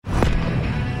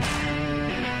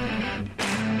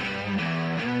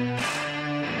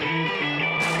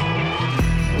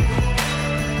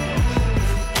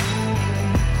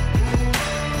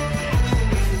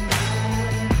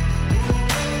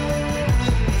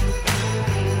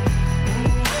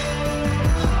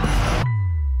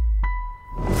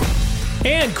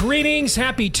And greetings.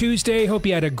 Happy Tuesday. Hope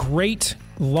you had a great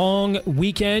long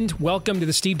weekend. Welcome to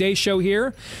the Steve Deace Show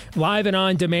here, live and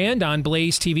on demand on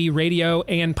Blaze TV, radio,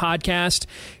 and podcast.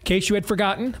 In case you had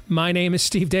forgotten, my name is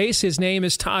Steve Deace. His name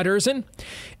is Todd Erzin.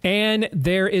 And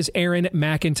there is Aaron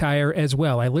McIntyre as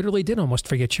well. I literally did almost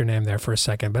forget your name there for a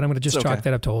second, but I'm going to just chalk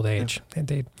that up to old age. Yeah.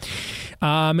 Indeed.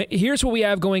 Here's what we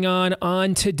have going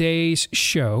on today's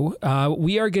show.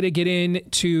 We are going to get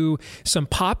into some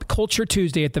Pop Culture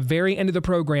Tuesday at the very end of the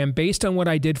program based on what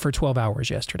I did for 12 hours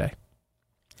yesterday.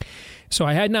 So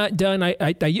I had not done,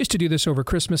 I used to do this over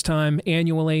Christmas time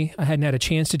annually. I hadn't had a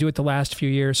chance to do it the last few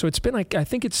years. So it's been like, I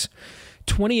think it's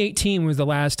 2018 was the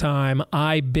last time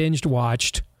I binged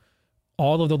watched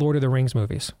all of the Lord of the Rings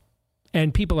movies.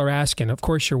 And people are asking, of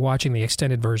course you're watching the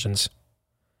extended versions.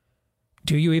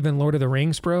 Do you even Lord of the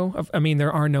Rings, bro? I mean,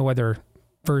 there are no other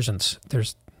versions.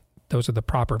 Those are the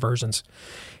proper versions.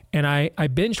 And I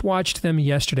binged watched them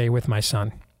yesterday with my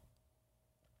son.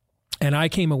 And I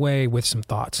came away with some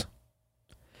thoughts.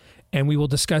 And we will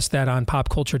discuss that on Pop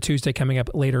Culture Tuesday coming up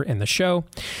later in the show.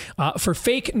 For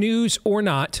fake news or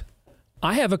not,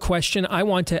 I have a question I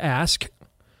want to ask.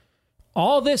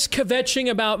 All this kvetching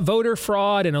about voter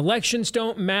fraud and elections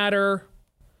don't matter.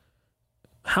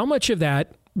 How much of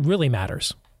that really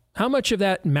matters? How much of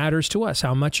that matters to us?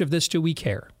 How much of this do we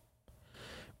care?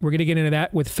 We're going to get into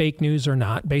that with fake news or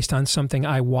not, based on something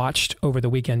I watched over the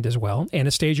weekend as well.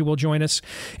 Anastasia will join us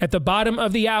at the bottom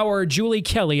of the hour. Julie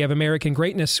Kelly of American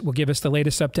Greatness will give us the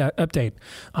latest update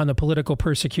on the political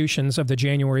persecutions of the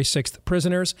January 6th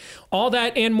prisoners. All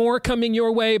that and more coming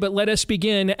your way, but let us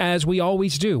begin, as we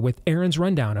always do, with Aaron's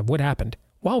rundown of what happened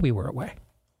while we were away.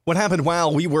 What happened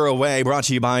while we were away, brought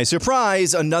to you by,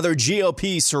 surprise, another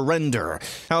GOP surrender.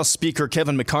 House Speaker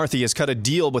Kevin McCarthy has cut a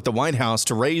deal with the White House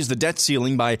to raise the debt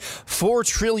ceiling by $4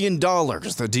 trillion.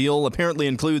 The deal apparently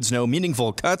includes no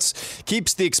meaningful cuts,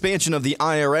 keeps the expansion of the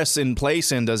IRS in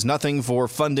place, and does nothing for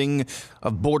funding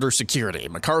of border security.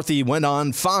 McCarthy went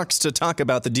on Fox to talk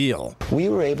about the deal. We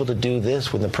were able to do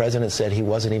this when the president said he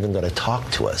wasn't even going to talk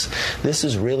to us. This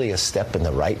is really a step in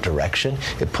the right direction.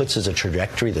 It puts us a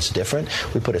trajectory that's different.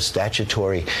 We put a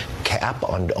statutory cap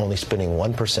on only spending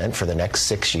 1% for the next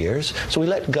 6 years. So we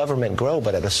let government grow,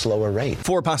 but at a slower rate.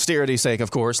 For posterity's sake, of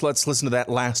course, let's listen to that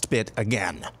last bit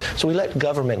again. So we let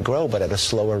government grow, but at a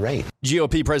slower rate.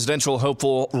 GOP presidential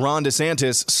hopeful Ron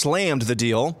DeSantis slammed the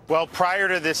deal. Well, prior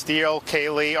to this deal,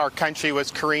 Kaylee, our country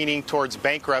was careening towards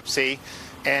bankruptcy.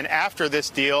 And after this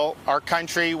deal, our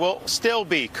country will still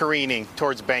be careening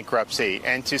towards bankruptcy.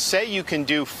 And to say you can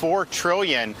do $4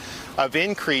 trillion of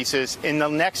increases in the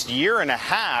next year and a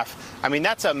half, I mean,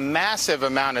 that's a massive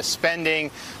amount of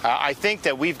spending. I think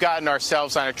that we've gotten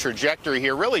ourselves on a trajectory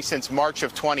here really since March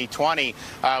of 2020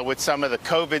 with some of the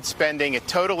COVID spending. It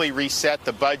totally reset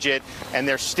the budget, and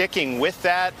they're sticking with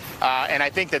that. And I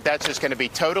think that that's just going to be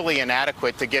totally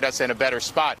inadequate to get us in a better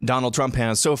spot. Donald Trump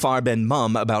has so far been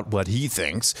mum about what he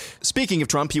thinks. Speaking of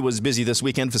Trump, he was busy this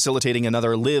weekend facilitating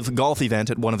another LIV golf event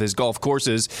at one of his golf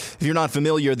courses. If you're not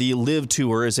familiar, the LIV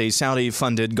Tour is a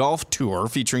Saudi-funded golf tour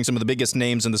featuring some of the biggest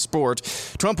names in the sport.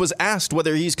 Trump was asked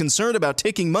whether he's concerned about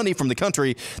taking money from the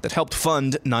country that helped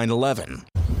fund 9/11.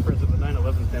 President, the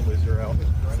 9/11 families are out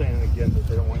saying again that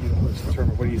they don't want you to host the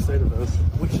tournament. What do you say to those?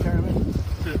 Which tournament?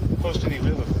 To host any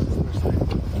LIV events.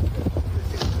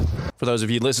 For those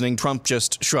of you listening, Trump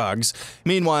just shrugs.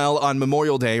 Meanwhile, on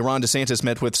Memorial Day, Ron DeSantis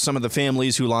met with some of the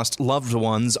families who lost loved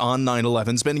ones on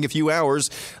 9/11, spending a few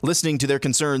hours listening to their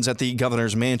concerns at the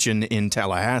governor's mansion in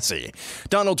Tallahassee.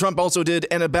 Donald Trump also did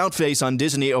an about-face on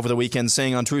Disney over the weekend,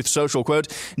 saying on Truth Social, quote,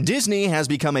 "Disney has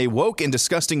become a woke and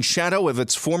disgusting shadow of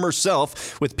its former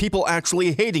self, with people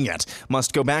actually hating it.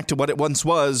 Must go back to what it once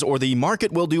was, or the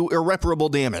market will do irreparable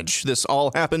damage." This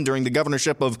all happened during the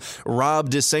governorship of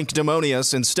Rob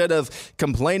DeSanctimonious. Instead of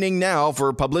complaining now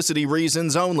for publicity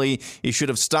reasons only, he should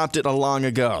have stopped it long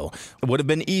ago. It would have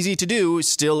been easy to do,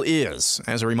 still is.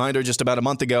 As a reminder, just about a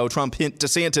month ago, Trump hit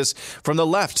DeSantis from the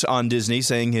left on Disney,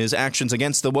 saying his actions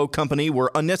against the woke company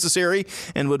were unnecessary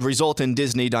and would result in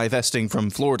Disney divesting from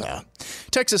Florida.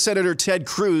 Texas Senator Ted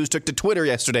Cruz took to Twitter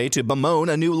yesterday to bemoan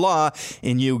a new law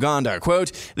in Uganda.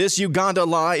 Quote, "This Uganda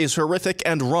law is horrific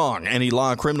and wrong. Any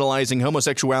law criminalizing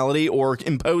homosexuality or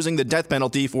imposing the death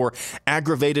penalty for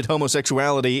aggravated homosexuality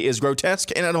homosexuality is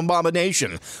grotesque and an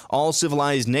abomination. All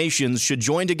civilized nations should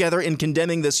join together in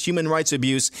condemning this human rights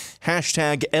abuse.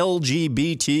 Hashtag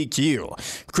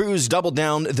LGBTQ. Cruz doubled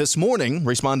down this morning,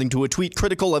 responding to a tweet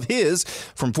critical of his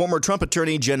from former Trump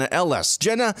attorney Jenna Ellis.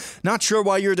 Jenna, not sure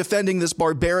why you're defending this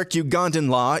barbaric Ugandan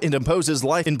law. It imposes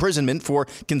life imprisonment for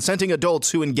consenting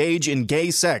adults who engage in gay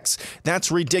sex.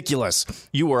 That's ridiculous.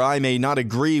 You or I may not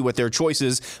agree with their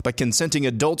choices, but consenting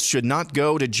adults should not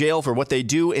go to jail for what they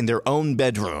do in their own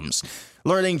bedrooms.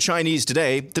 Learning Chinese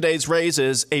today, today's phrase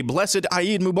is a blessed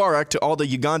Eid Mubarak to all the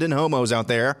Ugandan homos out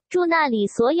there. 祝那里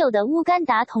所有的乌干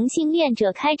达同性恋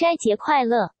者开斋节快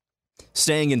乐。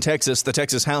 Staying in Texas, the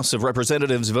Texas House of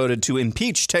Representatives voted to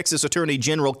impeach Texas Attorney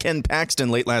General Ken Paxton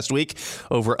late last week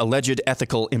over alleged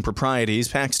ethical improprieties.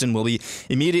 Paxton will be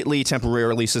immediately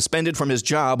temporarily suspended from his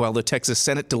job while the Texas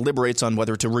Senate deliberates on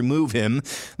whether to remove him.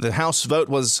 The House vote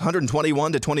was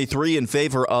 121 to 23 in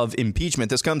favor of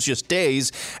impeachment. This comes just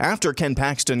days after Ken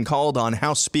Paxton called on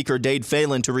House Speaker Dade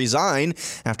Phelan to resign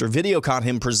after video caught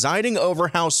him presiding over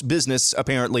House business,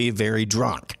 apparently very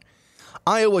drunk.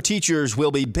 Iowa teachers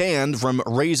will be banned from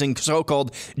raising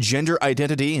so-called gender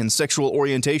identity and sexual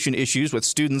orientation issues with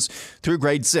students through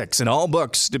grade 6. And all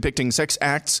books depicting sex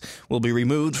acts will be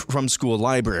removed from school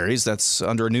libraries. That's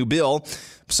under a new bill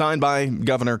signed by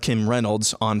Governor Kim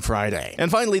Reynolds on Friday. And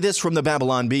finally, this from the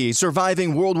Babylon Bee.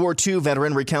 Surviving World War II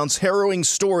veteran recounts harrowing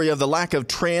story of the lack of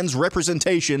trans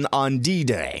representation on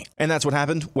D-Day. And that's what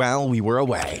happened while we were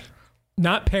away.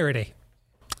 Not parody.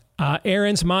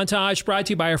 Aaron's montage brought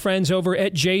to you by our friends over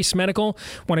at Jase Medical.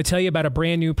 Want to tell you about a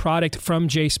brand new product from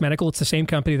Jase Medical. It's the same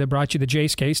company that brought you the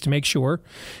Jase case to make sure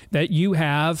that you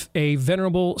have a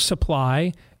venerable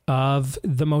supply of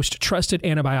the most trusted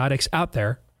antibiotics out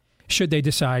there should they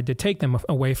decide to take them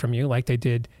away from you like they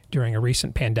did during a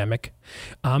recent pandemic.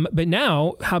 But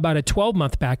now, how about a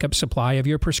 12-month backup supply of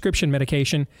your prescription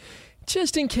medication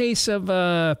just in case of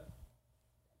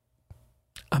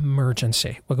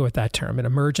emergency. We'll go with that term, an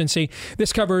emergency.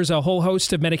 This covers a whole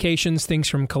host of medications, things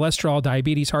from cholesterol,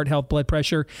 diabetes, heart health, blood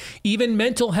pressure, even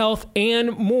mental health,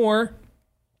 and more.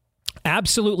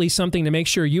 Absolutely something to make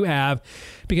sure you have,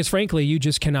 because frankly, you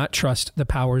just cannot trust the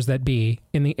powers that be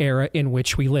in the era in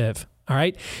which we live. All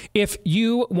right. If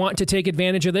you want to take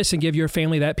advantage of this and give your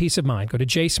family that peace of mind, go to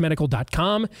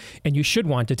jasemedical.com, and you should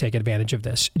want to take advantage of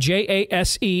this.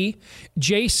 JASE,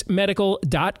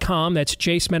 jasemedical.com. That's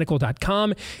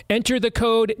jasemedical.com. Enter the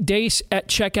code DACE at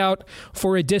checkout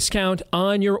for a discount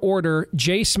on your order.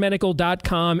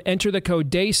 jasemedical.com. Enter the code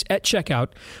DACE at checkout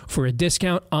for a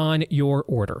discount on your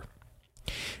order.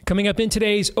 Coming up in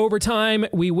today's Overtime,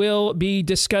 we will be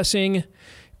discussing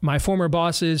my former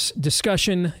boss's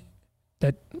discussion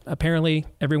that apparently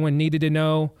everyone needed to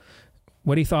know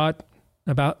what he thought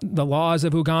about the laws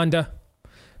of Uganda.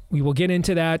 We will get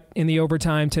into that in the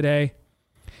Overtime today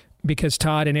because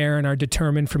Todd and Aaron are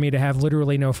determined for me to have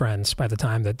literally no friends by the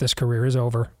time that this career is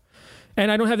over.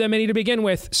 And I don't have that many to begin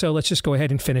with, so let's just go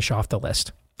ahead and finish off the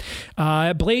list.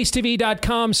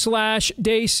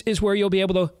 BlazeTV.com/Dace is where you'll be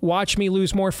able to watch me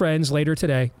lose more friends later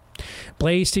today.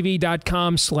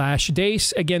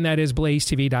 BlazeTV.com/Dace. Again, that is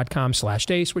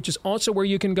BlazeTV.com/Dace, which is also where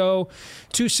you can go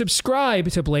to subscribe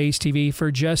to Blaze TV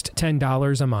for just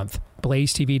 $10 a month.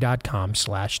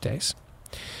 BlazeTV.com/Dace.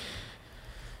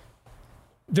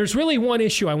 There's really one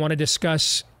issue I want to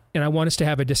discuss, and I want us to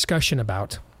have a discussion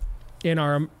about in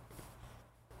our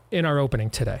opening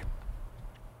today.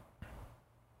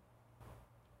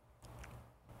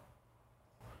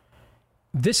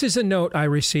 This is a note I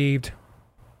received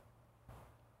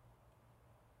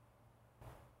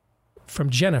from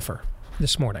Jennifer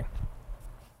this morning.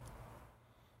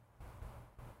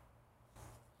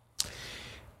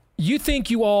 You think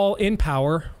you all in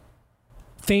power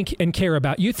think and care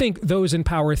about. You think those in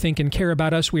power think and care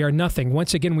about us. We are nothing.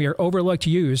 Once again, we are overlooked,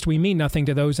 used. We mean nothing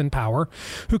to those in power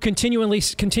who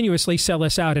continuously sell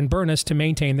us out and burn us to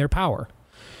maintain their power.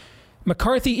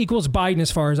 McCarthy equals Biden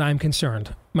as far as I'm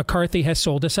concerned. McCarthy has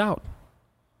sold us out.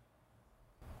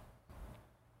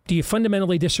 Do you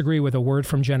fundamentally disagree with a word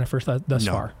from Jennifer thus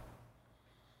far?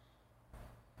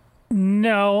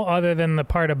 No, other than the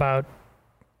part about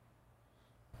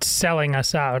selling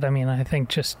us out. I mean, I think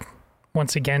just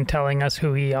once again telling us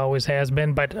who he always has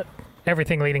been, but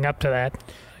everything leading up to that.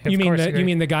 You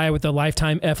mean the guy with the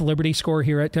lifetime F Liberty score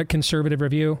here at Conservative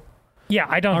Review? Yeah,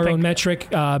 I don't Our think... own metric,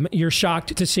 you're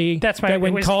shocked to see that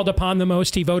when called upon the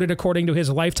most, he voted according to his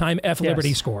lifetime F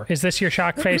Liberty score. Is this your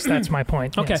shocked face? That's my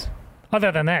point. Okay. Yes.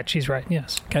 Other than that, she's right,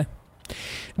 yes. Okay.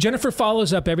 Jennifer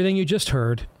follows up everything you just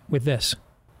heard with this.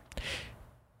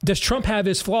 Does Trump have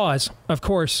his flaws? Of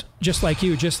course, just like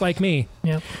you, just like me.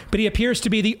 Yep. But he appears to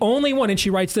be the only one, and she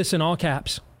writes this in all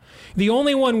caps, the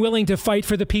only one willing to fight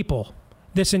for the people.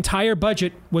 This entire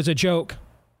budget was a joke.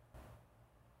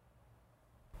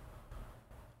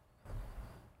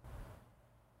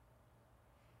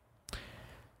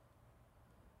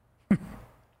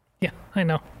 Yeah, I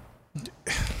know.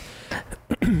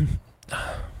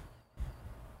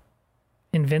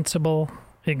 Invincible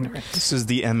ignorance. This is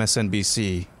the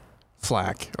MSNBC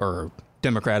flack or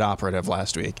Democrat operative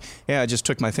last week. Yeah, I just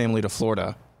took my family to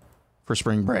Florida for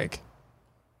spring break.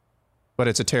 But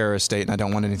it's a terrorist state and I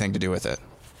don't want anything to do with it.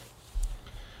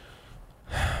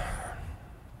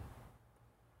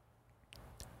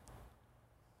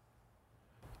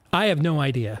 I have no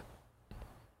idea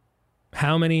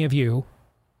how many of you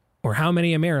or how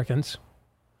many Americans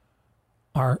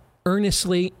are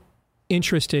earnestly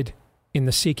interested in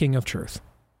the seeking of truth.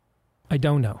 I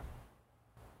don't know.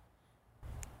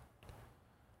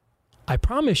 I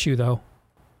promise you, though,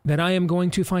 that I am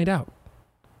going to find out.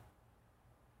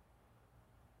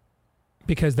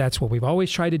 Because that's what we've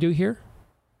always tried to do here.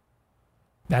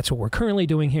 That's what we're currently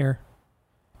doing here.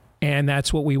 And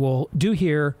that's what we will do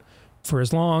here for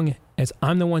as long as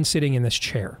I'm the one sitting in this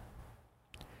chair.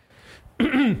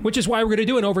 Which is why we're going to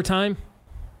do an overtime.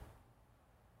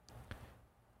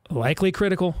 Likely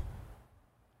critical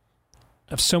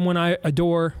of someone I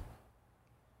adore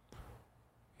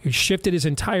who shifted his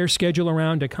entire schedule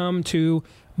around to come to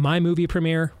my movie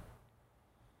premiere.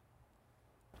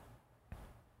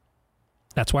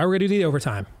 That's why we're going to do the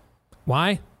overtime.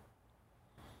 Why?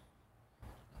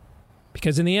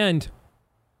 Because in the end,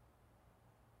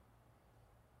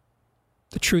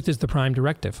 the truth is the prime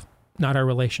directive, not our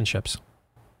relationships.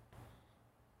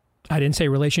 I didn't say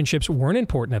relationships weren't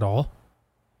important at all,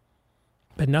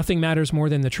 but nothing matters more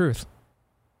than the truth.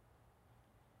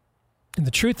 And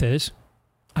the truth is,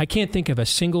 I can't think of a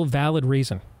single valid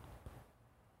reason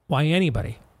why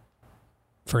anybody,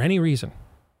 for any reason,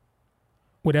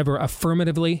 would ever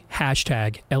affirmatively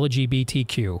hashtag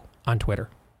LGBTQ on Twitter.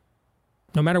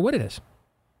 No matter what it is.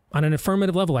 On an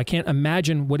affirmative level, I can't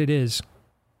imagine what it is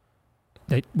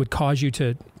that would cause you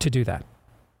to do that.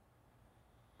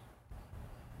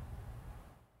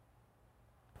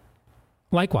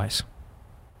 Likewise,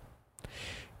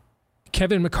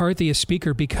 Kevin McCarthy is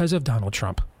Speaker because of Donald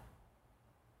Trump.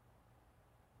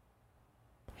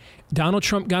 Donald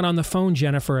Trump got on the phone,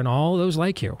 Jennifer, and all those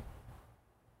like you,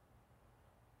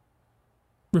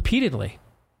 repeatedly,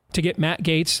 to get Matt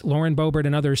Gaetz, Lauren Boebert,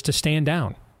 and others to stand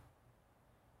down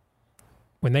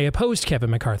when they opposed Kevin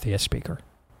McCarthy as Speaker.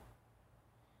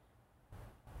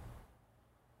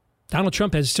 Donald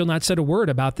Trump has still not said a word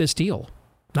about this deal.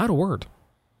 Not a word.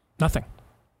 Nothing.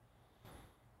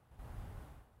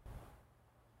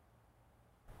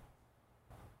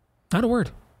 Not a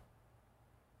word.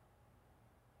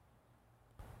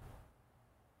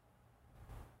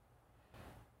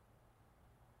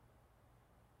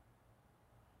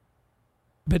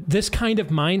 But this kind of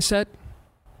mindset,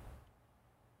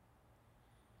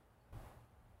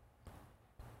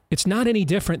 it's not any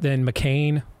different than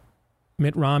McCain,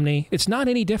 Mitt Romney. It's not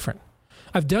any different.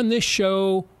 I've done this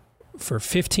show for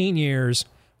 15 years,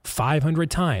 500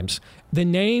 times. The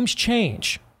names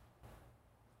change.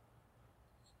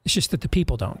 It's just that the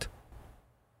people don't.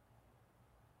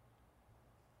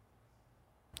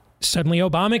 Suddenly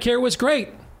Obamacare was great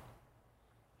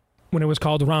when it was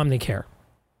called Romneycare.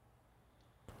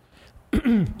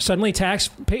 Suddenly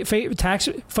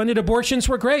tax-funded abortions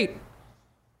were great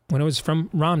when it was from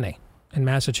Romney in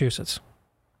Massachusetts.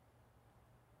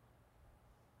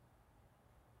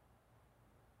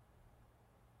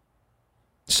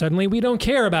 Suddenly we don't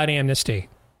care about amnesty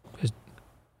because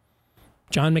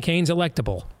John McCain's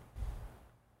electable.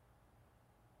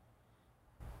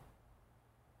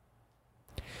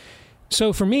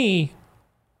 So for me,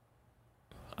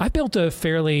 I built a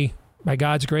fairly, by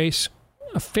God's grace,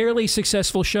 a fairly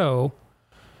successful show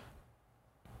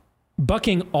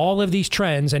bucking all of these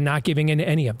trends and not giving in to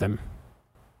any of them.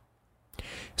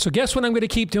 So guess what I'm going to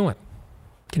keep doing?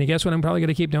 Can you guess what I'm probably going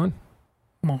to keep doing?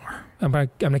 More. I'm going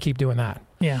to keep doing that.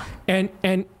 Yeah. And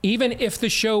even if the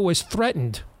show was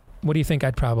threatened, what do you think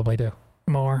I'd probably do?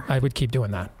 More. I would keep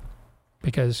doing that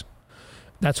because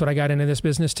that's what I got into this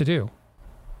business to do.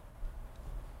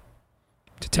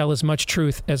 To tell as much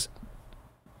truth as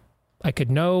I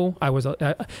could know,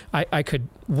 I could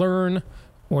learn,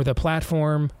 or the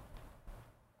platform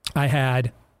I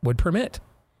had would permit.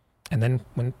 And then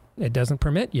when it doesn't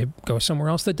permit, you go somewhere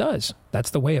else that does. That's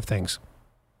the way of things.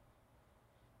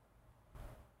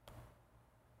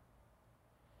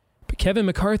 But Kevin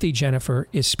McCarthy, Jennifer,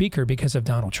 is Speaker because of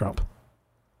Donald Trump.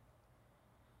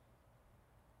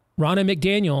 Ronna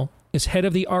McDaniel is head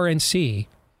of the RNC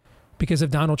because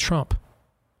of Donald Trump.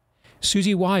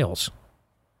 Susie Wiles,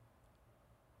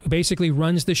 who basically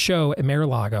runs the show at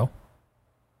Mar-a-Lago,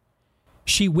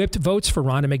 she whipped votes for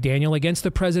Ronna McDaniel against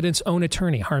the president's own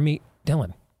attorney, Harmeet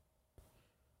Dillon.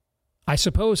 I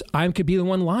suppose I could be the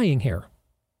one lying here.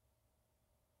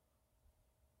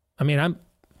 I mean,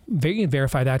 you can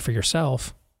verify that for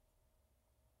yourself.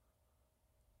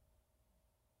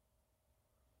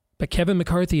 But Kevin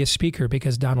McCarthy is Speaker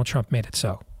because Donald Trump made it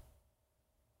so.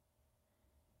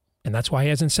 And that's why he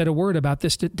hasn't said a word about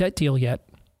this debt deal yet.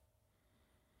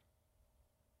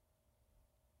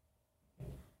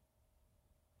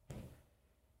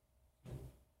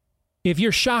 If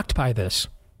you're shocked by this,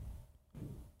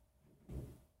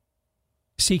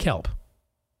 seek help.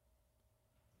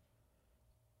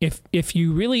 If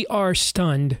you really are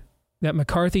stunned that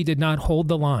McCarthy did not hold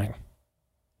the line,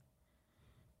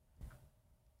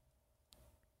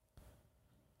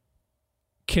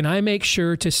 can I make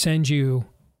sure to send you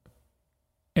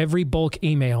every bulk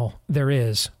email there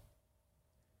is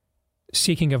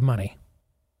seeking of money?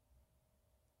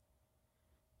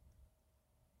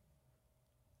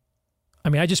 I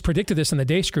mean, I just predicted this in the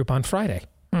Dace Group on Friday.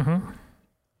 Mm-hmm.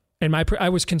 And I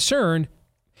was concerned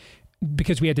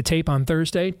because we had to tape on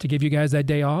Thursday to give you guys that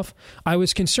day off. I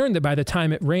was concerned that by the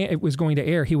time it was going to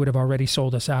air, he would have already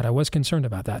sold us out. I was concerned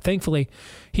about that. Thankfully,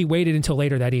 he waited until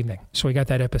later that evening, so we got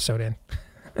that episode in.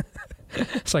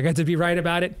 So I got to be right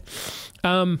about it.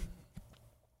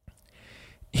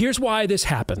 Here's why this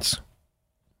happens.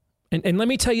 And let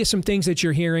me tell you some things that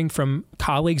you're hearing from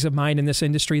colleagues of mine in this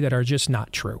industry that are just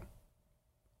not true.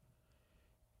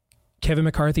 Kevin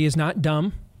McCarthy is not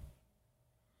dumb.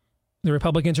 The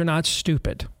Republicans are not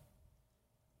stupid.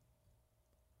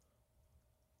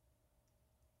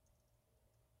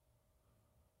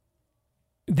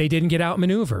 They didn't get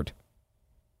outmaneuvered.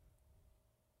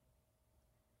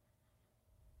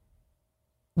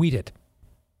 We did.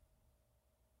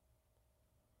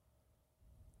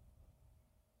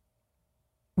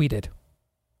 We did.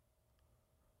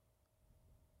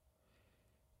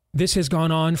 This has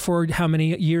gone on for how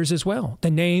many years as well? The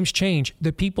names change.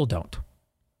 The people don't.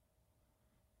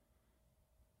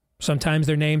 Sometimes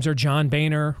their names are John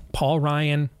Boehner, Paul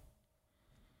Ryan,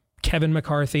 Kevin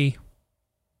McCarthy.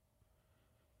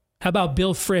 How about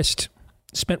Bill Frist?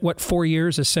 Spent, 4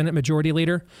 years as Senate Majority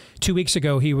Leader? 2 weeks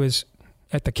ago, he was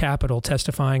at the Capitol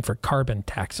testifying for carbon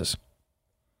taxes.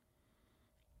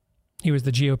 He was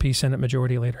the GOP Senate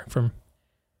Majority Leader from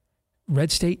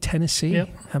Red State, Tennessee. Yep.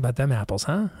 How about them apples,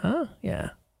 huh?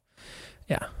 Yeah.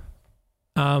 Yeah.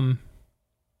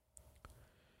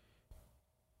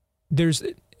 There's,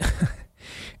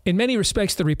 in many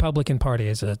respects, the Republican Party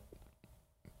is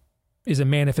a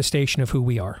manifestation of who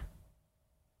we are.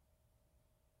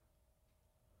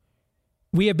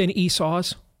 We have been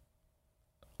Esau's,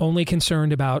 only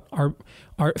concerned about our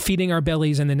feeding our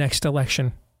bellies in the next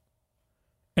election,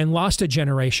 and lost a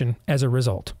generation as a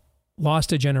result.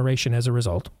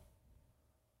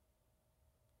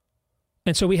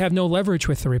 And so we have no leverage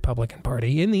with the Republican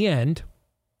Party. In the end,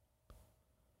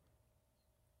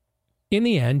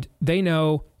 they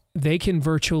know they can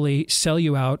virtually sell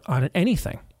you out on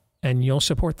anything, and you'll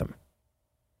support them.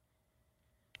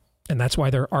 And that's why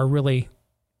there are really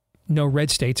no red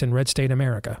states in red state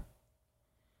America.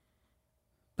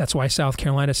 That's why South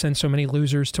Carolina sends so many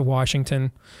losers to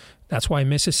Washington. That's why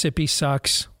Mississippi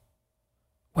sucks.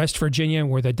 West Virginia,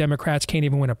 where the Democrats can't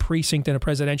even win a precinct in a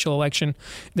presidential election,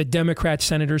 the Democrat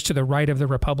senators to the right of the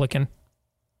Republican.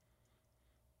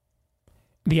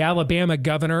 The Alabama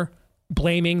governor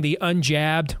blaming the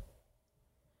unjabbed.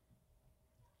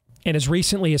 And as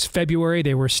recently as February,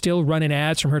 they were still running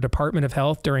ads from her Department of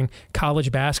Health during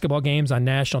college basketball games on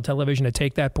national television to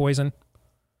take that poison.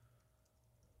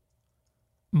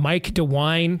 Mike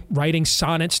DeWine writing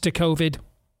sonnets to COVID.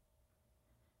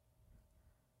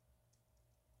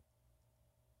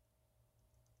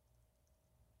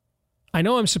 I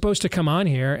know I'm supposed to come on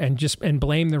here and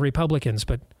blame the Republicans,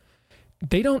 but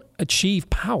they don't achieve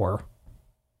power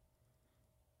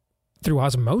through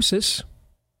osmosis.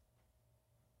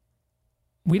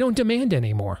 We don't demand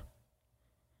anymore.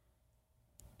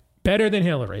 Better than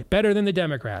Hillary, better than the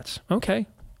Democrats. Okay.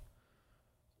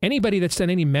 Anybody that's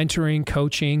done any mentoring,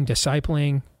 coaching,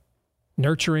 discipling,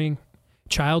 nurturing,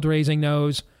 child raising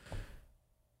knows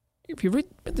if you read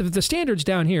the standards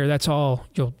down here, that's all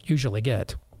you'll usually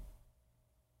get.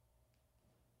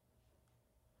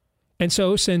 And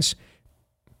so since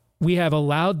we have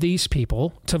allowed these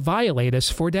people to violate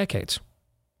us for decades,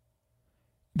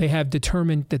 they have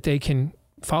determined that they can,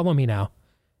 follow me now,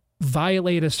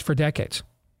 violate us for decades.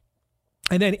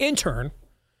 And then in turn,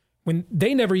 when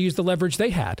they never used the leverage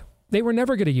they had. They were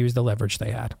never going to use the leverage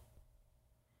they had.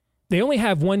 They only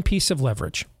have one piece of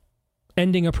leverage,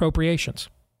 ending appropriations.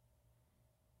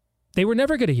 They were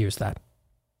never going to use that.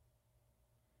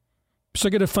 So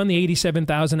they're going to fund the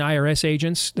 87,000 IRS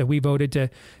agents that we voted to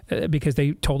because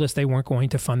they told us they weren't going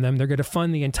to fund them. They're going to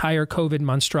fund the entire COVID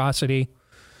monstrosity.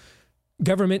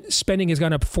 Government spending has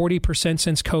gone up 40%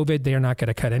 since COVID. They are not going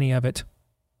to cut any of it.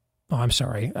 Oh, I'm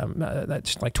sorry.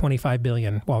 That's like $25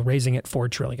 billion while raising it $4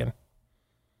 trillion.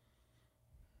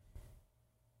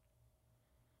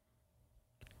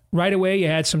 Right away, you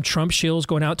had some Trump shills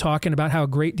going out talking about how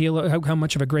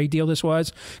much of a great deal this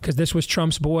was, because this was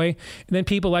Trump's boy. And then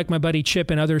people like my buddy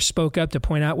Chip and others spoke up to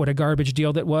point out what a garbage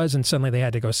deal that was, and suddenly they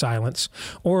had to go silence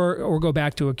or go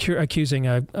back to accusing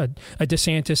a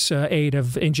DeSantis aide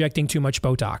of injecting too much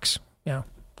Botox. Yeah,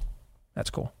 that's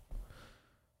cool.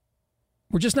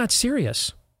 We're just not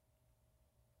serious.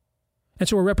 And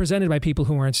so we're represented by people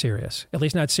who aren't serious, at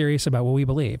least not serious about what we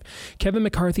believe. Kevin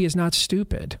McCarthy is not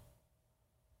stupid.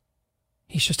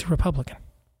 He's just a Republican.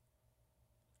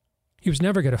 He was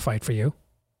never going to fight for you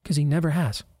because he never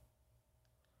has.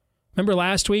 Remember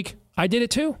last week? I did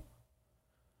it too.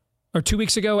 Or 2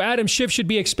 weeks ago, Adam Schiff should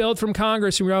be expelled from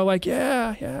Congress. And we were all like,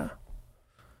 yeah.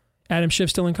 Adam Schiff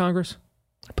still in Congress?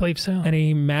 I believe so.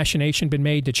 Any machination been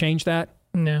made to change that?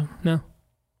 No. None.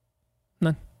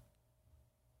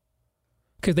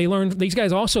 Because these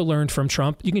guys also learned from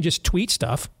Trump. You can just tweet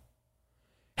stuff,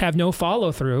 have no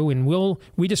follow through, and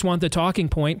we just want the talking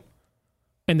point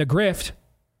and the grift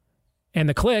and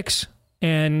the clicks,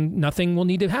 and nothing will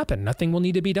need to happen. Nothing will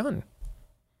need to be done.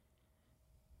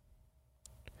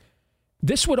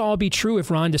 This would all be true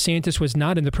if Ron DeSantis was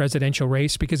not in the presidential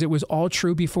race, because it was all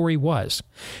true before he was.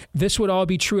 This would all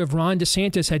be true if Ron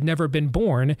DeSantis had never been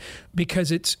born,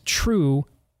 because it's true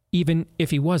even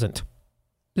if he wasn't.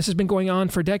 This has been going on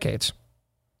for decades.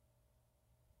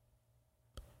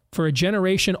 For a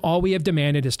generation, all we have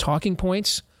demanded is talking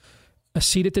points, a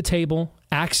seat at the table,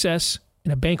 access,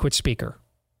 and a banquet speaker.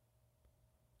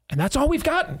 And that's all we've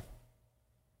gotten.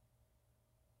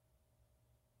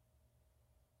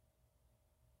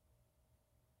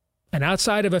 And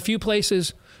outside of a few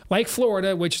places like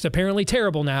Florida, which is apparently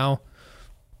terrible now,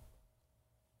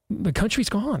 the country's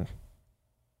gone.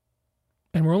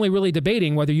 And we're only really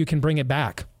debating whether you can bring it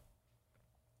back.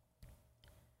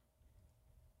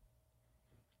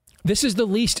 This is the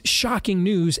least shocking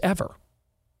news ever.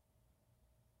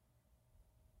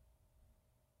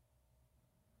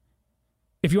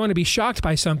 If you want to be shocked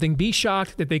by something, be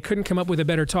shocked that they couldn't come up with a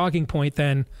better talking point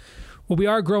than, well, we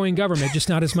are growing government, just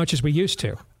not as much as we used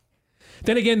to.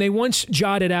 Then again, they once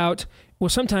jotted out, well,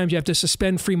 sometimes you have to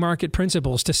suspend free market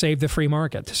principles to save the free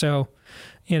market. So,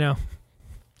 they don't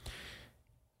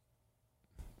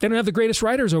have the greatest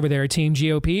writers over there at Team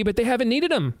GOP, but they haven't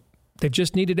needed them. They've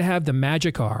just needed to have the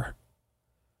magic R.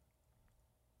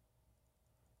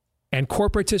 And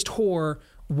corporatist whore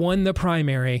won the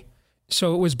primary,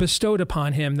 so it was bestowed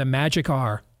upon him the magic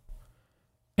R,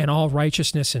 and all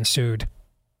righteousness ensued.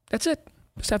 That's it.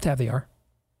 Just have to have the R.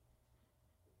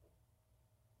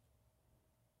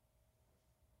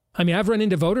 I mean, I've run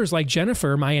into voters like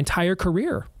Jennifer my entire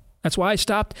career. That's why I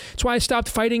stopped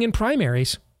fighting in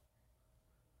primaries.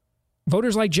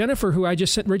 Voters like Jennifer, who I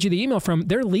just sent Reggie the email from,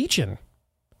 they're legion.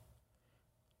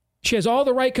 She has all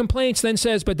the right complaints, then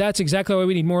says, but that's exactly why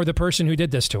we need more of the person who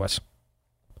did this to us.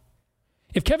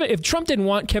 If Trump didn't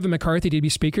want Kevin McCarthy to be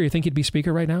speaker, you think he'd be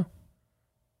speaker right now?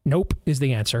 Nope is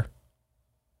the answer.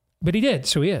 But he did,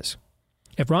 so he is.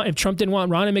 If Trump didn't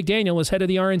want Ronna McDaniel as head of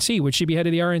the RNC, would she be head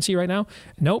of the RNC right now?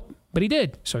 Nope, but he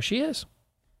did, so she is.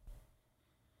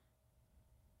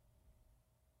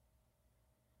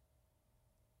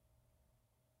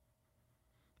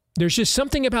 There's just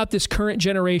something about this current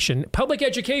generation. Public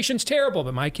education's terrible,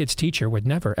 but my kid's teacher would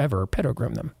never, ever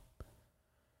pedogram them.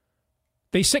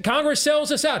 They say Congress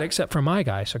sells us out, except for my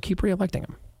guy, so keep reelecting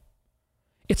him.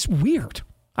 It's weird.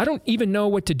 I don't even know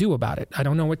what to do about it. I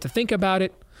don't know what to think about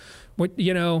it.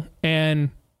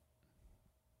 And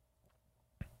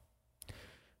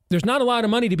there's not a lot of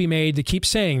money to be made to keep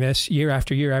saying this year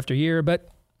after year after year, but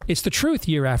it's the truth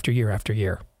year after year after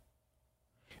year.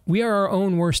 We are our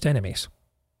own worst enemies.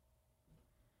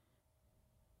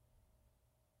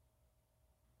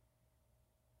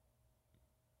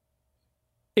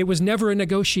 It was never a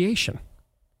negotiation.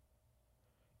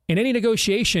 In any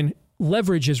negotiation,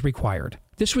 leverage is required.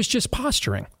 This was just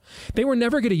posturing. They were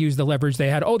never going to use the leverage they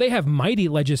had. Oh, they have mighty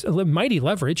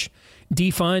leverage.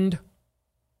 Defund,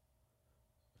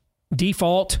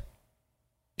 default,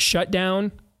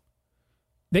 shutdown.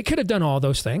 They could have done all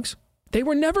those things. They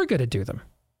were never going to do them.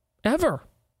 Ever.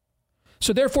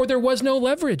 So therefore, there was no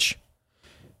leverage.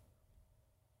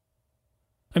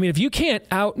 I mean, if you can't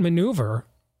outmaneuver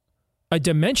a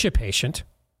dementia patient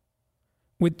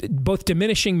with both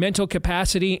diminishing mental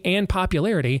capacity and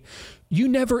popularity, you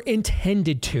never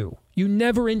intended to. You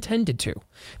never intended to.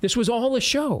 This was all a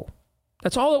show.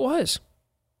 That's all it was.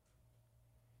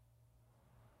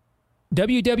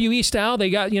 WWE style, they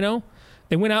got,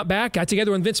 they went out back, got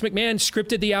together when Vince McMahon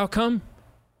scripted the outcome.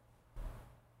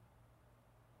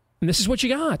 And this is what you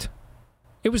got.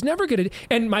 It was never going to.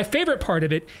 And my favorite part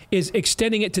of it is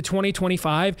extending it to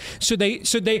 2025. So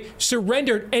they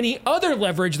surrendered any other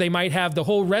leverage they might have the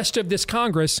whole rest of this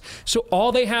Congress. So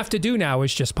all they have to do now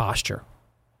is just posture.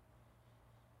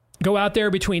 Go out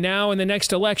there between now and the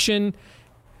next election.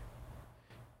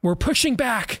 We're pushing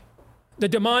back the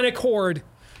demonic horde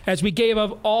as we gave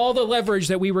up all the leverage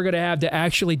that we were going to have to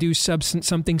actually do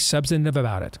something substantive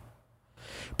about it.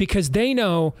 Because they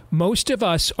know most of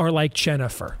us are like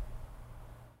Jennifer.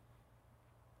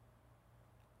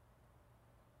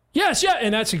 Yes, yeah,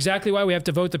 and that's exactly why we have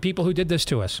to vote the people who did this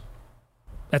to us.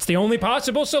 That's the only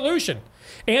possible solution.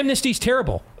 Amnesty's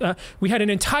terrible. We had an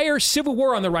entire civil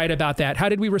war on the right about that. How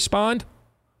did we respond?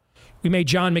 We made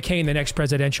John McCain the next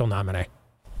presidential nominee.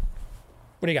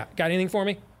 What do you got? Got anything for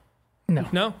me? No.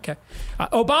 No? Okay.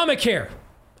 Obamacare.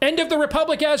 End of the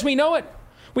republic as we know it.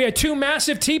 We had 2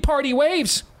 massive Tea Party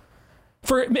waves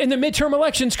in the midterm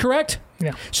elections, correct?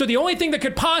 Yeah. So the only thing that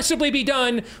could possibly be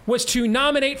done was to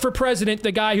nominate for president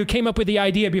the guy who came up with the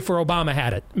idea before Obama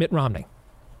had it, Mitt Romney.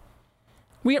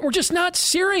 We're just not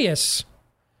serious.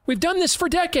 We've done this for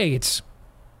decades.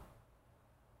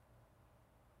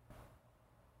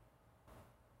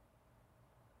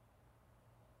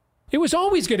 It was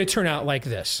always going to turn out like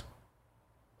this.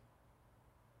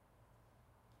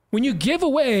 When you give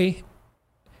away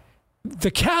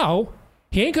the cow,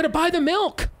 he ain't going to buy the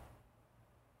milk.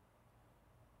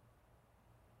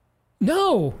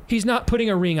 No, he's not putting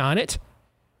a ring on it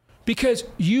because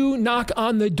you knock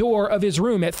on the door of his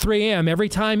room at 3 a.m. every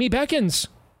time he beckons.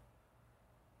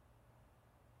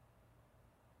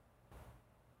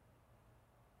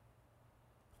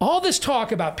 All this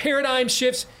talk about paradigm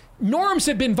shifts, norms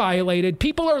have been violated,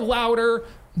 people are louder,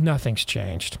 nothing's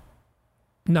changed.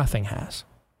 Nothing has.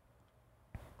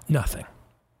 Nothing.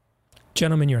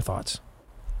 Gentlemen, your thoughts?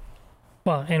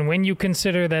 Well, and when you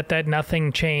consider that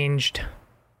nothing changed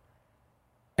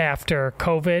after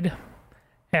COVID,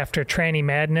 after tranny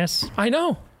madness. I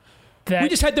know. We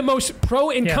just had the most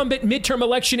pro-incumbent midterm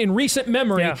election in recent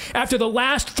memory after the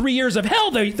last 3 years of hell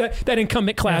that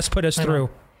incumbent class put us through.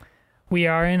 We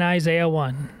are in Isaiah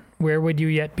 1. Where would you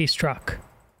yet be struck?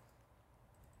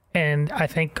 And I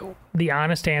think the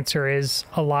honest answer is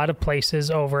a lot of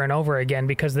places over and over again,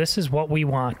 because this is what we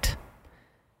want.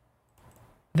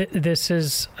 This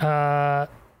is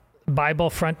Bible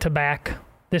front to back.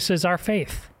 This is our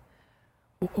faith.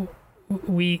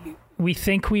 We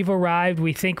think we've arrived.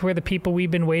 We think we're the people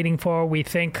we've been waiting for. We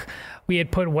think we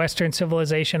had put Western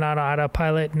civilization on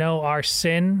autopilot. No, our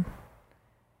sin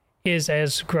is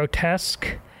as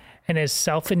grotesque and as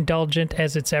self-indulgent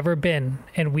as it's ever been.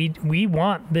 And we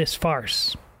want this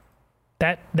farce.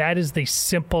 That is the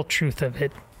simple truth of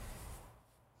it.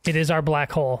 It is our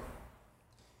black hole.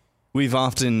 We've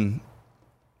often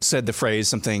said the phrase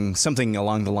something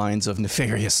along the lines of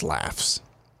nefarious laughs.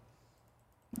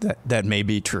 That may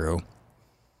be true.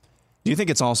 Do you think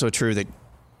it's also true that,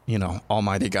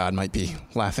 Almighty God might be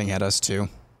laughing at us too?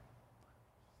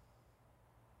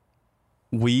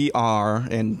 We are,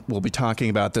 and we'll be talking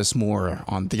about this more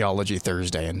on Theology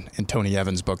Thursday and Tony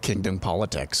Evans' book, Kingdom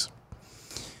Politics.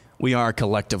 We are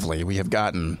collectively, we have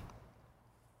gotten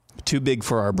too big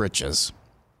for our britches.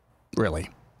 Really.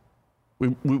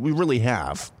 We really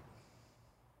have.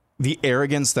 The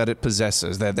arrogance that it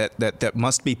possesses, that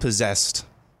must be possessed.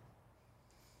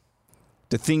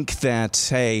 To think that,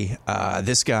 hey,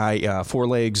 this guy, 4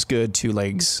 legs good, 2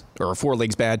 legs, or 4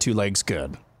 legs bad, 2 legs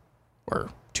good.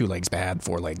 Or 2 legs bad,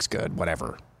 4 legs good,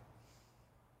 whatever.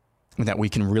 And that we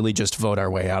can really just vote our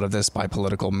way out of this by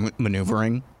political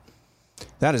maneuvering.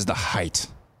 That is the height.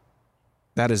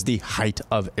 That is the height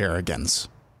of arrogance.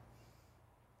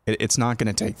 It's not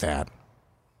going to take that.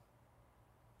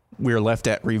 We're left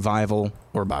at revival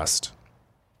or bust.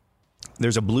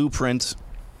 There's a blueprint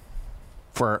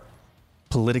for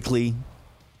politically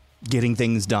getting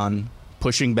things done,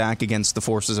 pushing back against the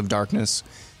forces of darkness,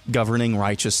 governing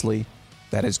righteously.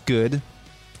 That is good.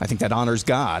 I think that honors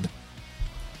God.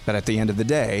 But at the end of the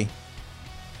day,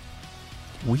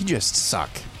 we just suck.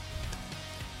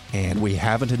 And we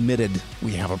haven't admitted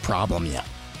we have a problem yet,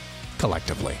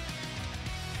 collectively.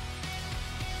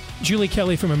 Julie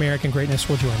Kelly from American Greatness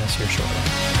will join us here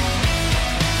shortly.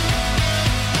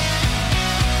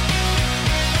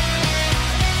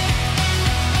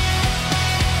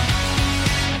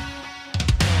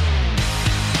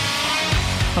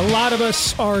 A lot of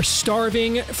us are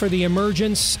starving for the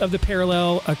emergence of the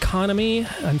parallel economy.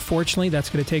 Unfortunately, that's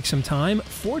going to take some time.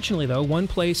 Fortunately, though, one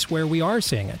place where we are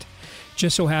seeing it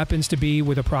just so happens to be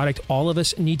with a product all of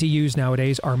us need to use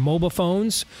nowadays, our mobile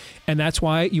phones. And that's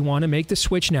why you want to make the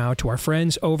switch now to our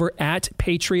friends over at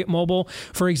Patriot Mobile.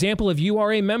 For example, if you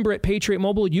are a member at Patriot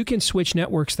Mobile, you can switch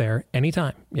networks there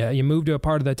anytime. Yeah, you move to a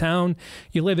part of the town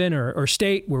you live in or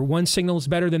state where one signal is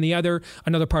better than the other,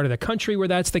 another part of the country where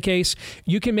that's the case.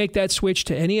 You can make that switch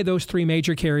to any of those three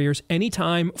major carriers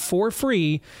anytime for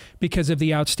free because of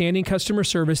the outstanding customer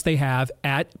service they have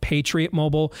at Patriot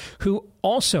Mobile, who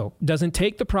also doesn't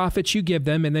take the profits you give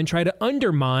them and then try to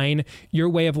undermine your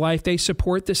way of life. They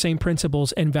support the same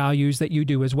principles and values that you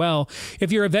do as well.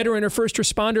 If you're a veteran or first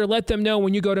responder, let them know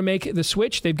when you go to make the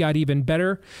switch. They've got even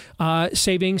better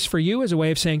savings for you as a way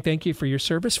of saying thank you for your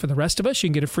service. For the rest of us, you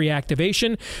can get a free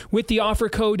activation with the offer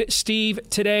code Steve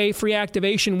today. Free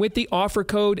activation with the offer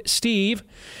code Steve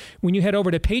when you head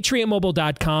over to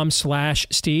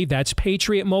patriotmobile.com/Steve. That's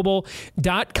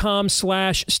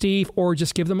patriotmobile.com/Steve, or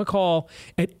just give them a call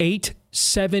at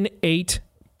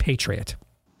 878-PATRIOT.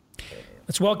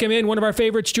 Let's welcome in one of our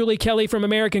favorites, Julie Kelly from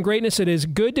American Greatness. It is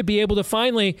good to be able to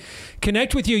finally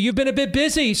connect with you. You've been a bit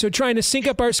busy, so trying to sync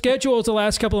up our schedules the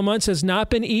last couple of months has not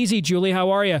been easy. Julie, how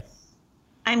are you?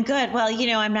 I'm good. Well,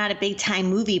 I'm not a big-time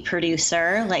movie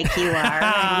producer like you are.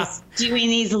 I'm just doing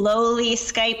these lowly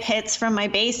Skype hits from my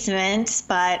basement.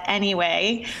 But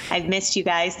anyway, I've missed you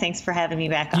guys. Thanks for having me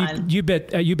back on. You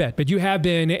bet. But you have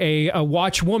been a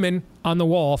watchwoman on the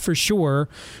wall for sure,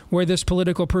 where this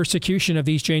political persecution of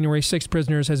these January 6th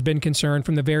prisoners has been concerned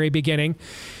from the very beginning.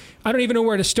 I don't even know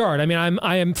where to start. I mean,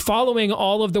 I am following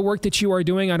all of the work that you are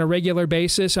doing on a regular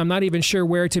basis. I'm not even sure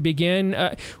where to begin.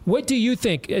 What do you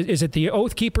think? Is it the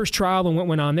Oath Keepers trial and what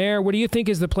went on there? What do you think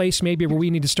is the place maybe where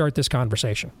we need to start this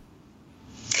conversation?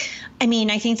 I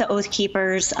mean, I think the Oath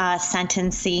Keepers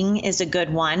sentencing is a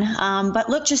good one.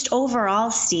 But look, just overall,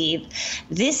 Steve,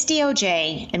 this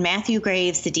DOJ and Matthew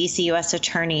Graves, the D.C. U.S.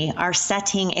 Attorney, are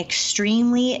setting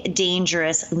extremely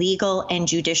dangerous legal and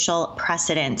judicial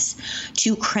precedents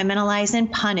to criminalize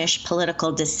and punish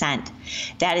political dissent.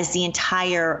 That is the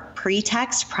entire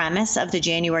pretext premise of the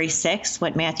January 6th,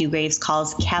 what Matthew Graves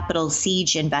calls Capitol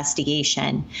Siege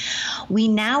investigation. We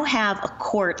now have a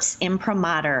court's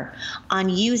imprimatur on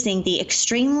using the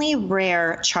extremely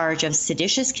rare charge of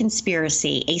seditious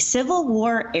conspiracy, a Civil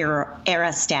War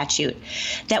era statute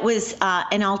that was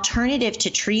an alternative to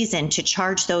treason to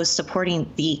charge those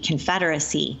supporting the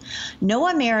Confederacy. No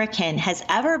American has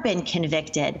ever been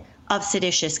convicted of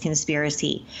seditious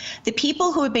conspiracy. The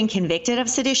people who have been convicted of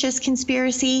seditious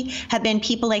conspiracy have been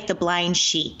people like the Blind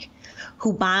Sheik,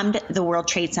 who bombed the World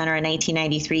Trade Center in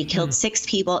 1993, killed 6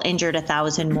 people, injured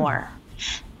 1,000 more.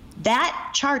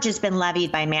 That charge has been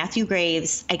levied by Matthew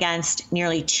Graves against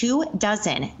nearly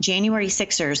 24 January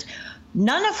 6ers,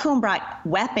 none of whom brought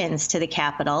weapons to the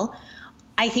Capitol.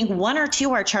 I think 1 or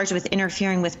 2 are charged with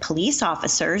interfering with police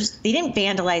officers. They didn't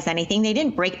vandalize anything. They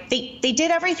didn't break. They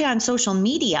did everything on social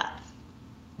media.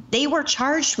 They were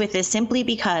charged with this simply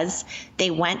because they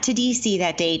went to D.C.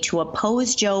 that day to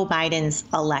oppose Joe Biden's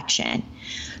election.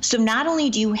 So not only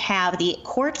do you have the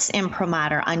court's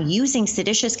imprimatur on using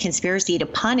seditious conspiracy to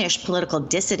punish political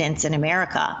dissidents in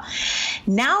America,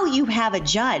 now you have a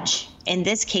judge, in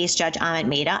this case, Judge Ahmed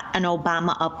Maida, an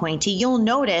Obama appointee. You'll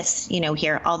notice,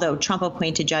 here, although Trump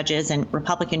appointed judges and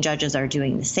Republican judges are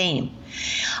doing the same.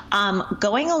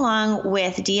 Going along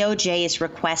with DOJ's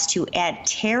request to add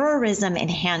terrorism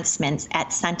enhancements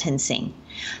at sentencing,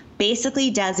 basically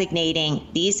designating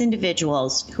these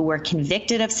individuals who were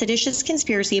convicted of seditious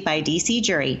conspiracy by a D.C.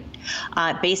 jury,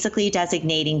 basically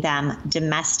designating them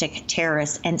domestic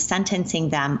terrorists and sentencing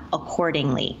them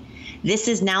accordingly. This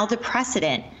is now the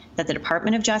precedent that the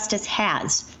Department of Justice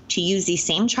has to use these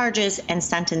same charges and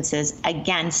sentences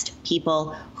against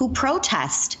people who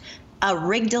protest a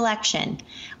rigged election.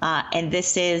 And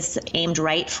this is aimed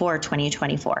right for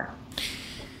 2024.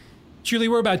 Julie,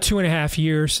 we're about 2.5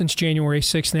 years since January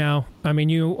 6th now. I mean,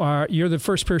 you're the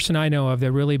first person I know of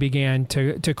that really began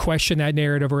to question that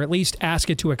narrative, or at least ask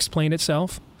it to explain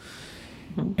itself.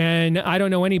 And I don't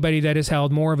know anybody that has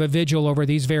held more of a vigil over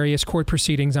these various court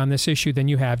proceedings on this issue than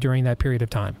you have during that period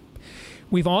of time.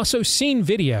 We've also seen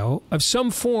video of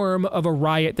some form of a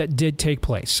riot that did take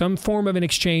place, some form of an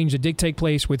exchange that did take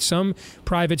place with some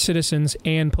private citizens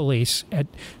and police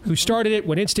who started it,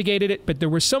 what instigated it, but there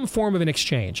was some form of an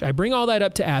exchange. I bring all that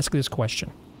up to ask this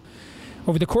question.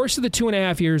 Over the course of the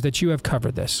 2.5 years that you have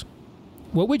covered this,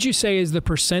 what would you say is the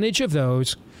percentage of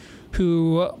those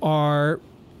who are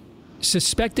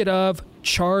suspected of,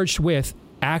 charged with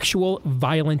actual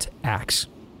violent acts?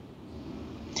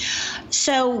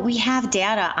 So we have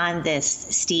data on this,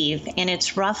 Steve, and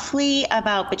it's roughly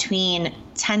about between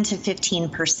 10 to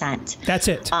 15%. That's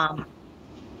it.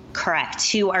 Correct,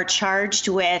 who are charged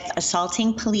with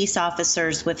assaulting police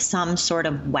officers with some sort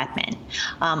of weapon.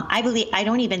 I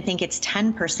don't even think it's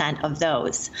 10% of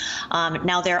those.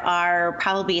 Now, there are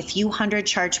probably a few hundred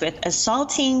charged with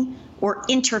assaulting or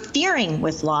interfering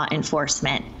with law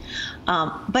enforcement.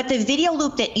 But the video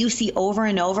loop that you see over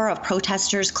and over of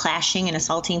protesters clashing and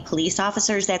assaulting police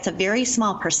officers, that's a very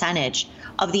small percentage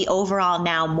of the overall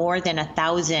now more than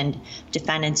 1,000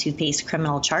 defendants who face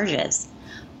criminal charges.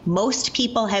 Most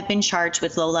people have been charged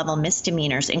with low-level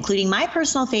misdemeanors, including my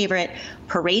personal favorite,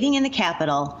 parading in the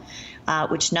Capitol,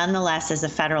 which nonetheless is a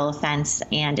federal offense,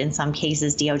 and in some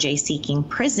cases, DOJ seeking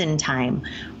prison time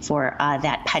for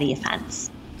that petty offense.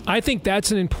 I think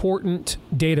that's an important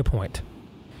data point,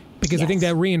 because Yes. I think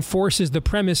that reinforces the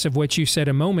premise of what you said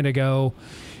a moment ago.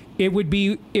 It would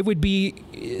be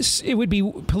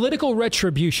political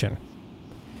retribution,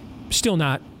 still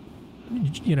not,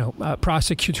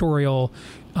 prosecutorial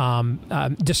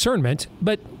discernment,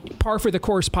 but par for the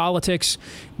course politics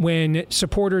when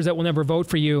supporters that will never vote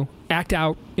for you act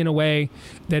out in a way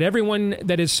that everyone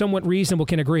that is somewhat reasonable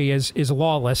can agree is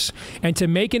lawless, and to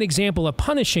make an example of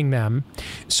punishing them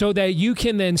so that you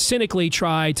can then cynically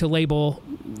try to label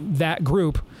that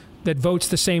group that votes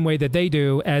the same way that they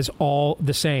do as all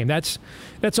the same. That's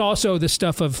also the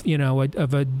stuff of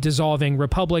a dissolving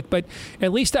republic, but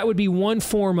at least that would be one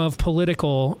form of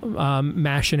political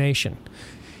machination.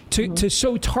 To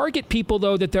so target people,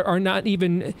 though, that there are not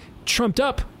even trumped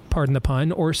up, pardon the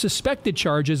pun, or suspected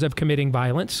charges of committing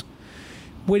violence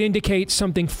would indicate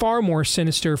something far more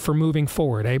sinister for moving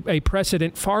forward, a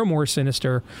precedent far more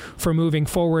sinister for moving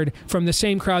forward from the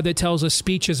same crowd that tells us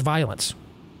speech is violence.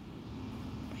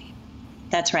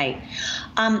 That's right.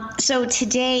 So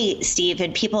today, Steve,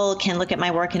 and people can look at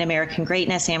my work in American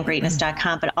Greatness,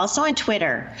 amgreatness.com, but also on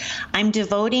Twitter, I'm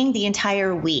devoting the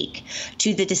entire week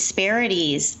to the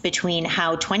disparities between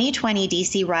how 2020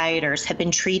 DC rioters have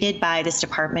been treated by this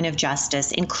Department of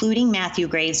Justice, including Matthew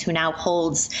Graves, who now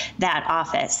holds that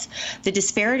office. The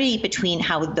disparity between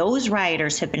how those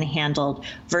rioters have been handled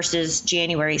versus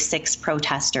January 6th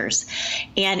protesters.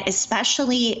 And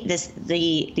especially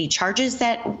the charges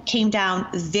that came down,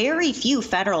 very few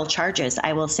federal charges,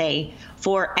 I will say,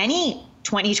 for any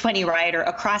 2020 rioter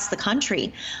across the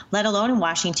country, let alone in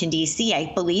Washington, D.C.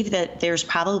 I believe that there's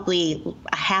probably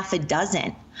a half a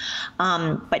dozen.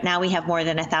 But now we have more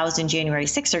than 1,000 January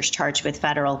 6ers charged with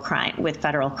federal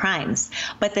crimes.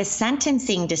 But the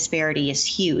sentencing disparity is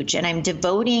huge. And I'm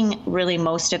devoting really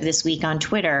most of this week on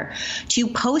Twitter to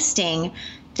posting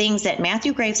things that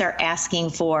Matthew Graves are asking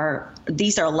for.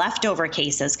 These are leftover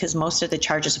cases because most of the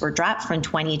charges were dropped from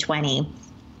 2020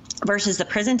 versus the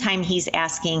prison time he's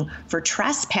asking for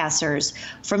trespassers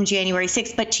from January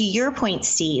 6th. But to your point,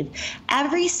 Steve,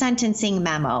 every sentencing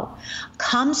memo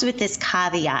comes with this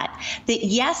caveat that,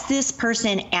 yes, this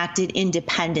person acted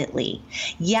independently.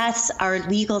 Yes, our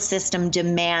legal system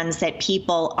demands that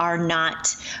people are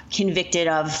not convicted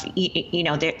of,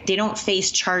 they don't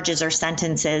face charges or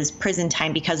sentences, prison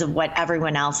time because of what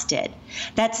everyone else did.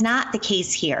 That's not the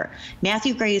case here.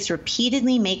 Matthew Graves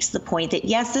repeatedly makes the point that,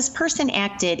 yes, this person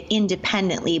acted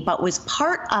independently, but was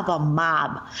part of a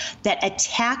mob that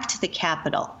attacked the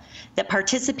Capitol, that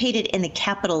participated in the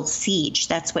Capitol siege,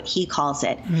 that's what he calls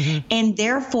it, and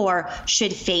therefore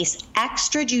should face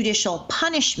extrajudicial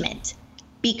punishment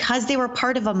because they were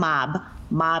part of a mob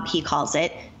he calls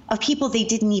it, of people they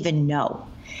didn't even know.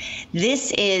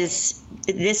 This is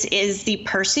the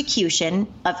persecution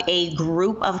of a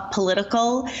group of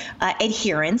political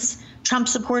adherents, Trump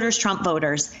supporters, Trump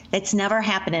voters. That's never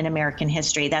happened in American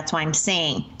history. That's why I'm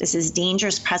saying this is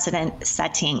dangerous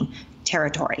precedent-setting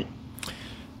territory.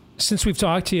 Since we've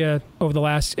talked to you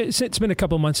over it's been a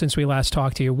couple months since we last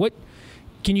talked to you.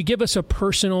 Can you give us a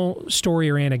personal story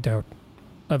or anecdote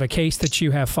of a case that you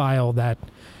have filed that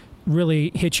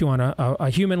really hit you on a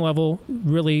human level,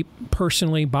 really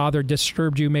personally bothered,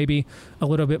 disturbed you maybe a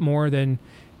little bit more than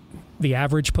the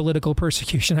average political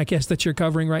persecution, I guess, that you're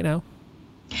covering right now?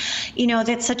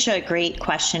 That's such a great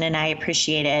question, and I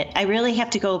appreciate it. I really have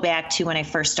to go back to when I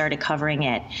first started covering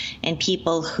it, and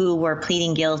people who were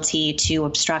pleading guilty to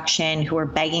obstruction, who were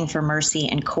begging for mercy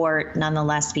in court,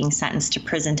 nonetheless being sentenced to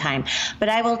prison time. But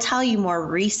I will tell you more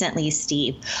recently,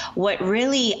 Steve, what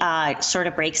really sort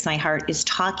of breaks my heart is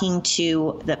talking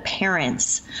to the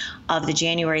parents of the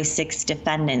January 6th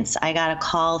defendants. I got a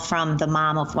call from the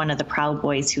mom of one of the Proud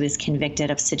Boys who was convicted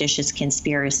of seditious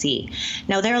conspiracy.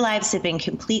 Now, their lives have been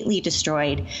completely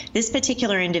destroyed. This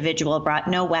particular individual brought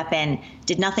no weapon,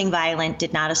 did nothing violent,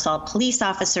 did not assault police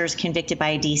officers, convicted by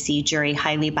a D.C. jury,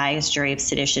 highly biased jury of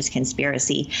seditious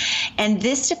conspiracy. And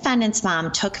this defendant's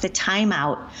mom took the time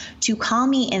out to call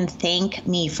me and thank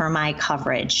me for my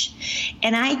coverage.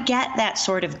 And I get that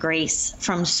sort of grace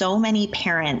from so many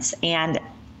parents, and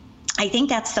I think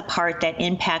that's the part that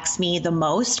impacts me the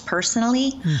most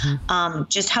personally,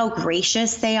 just how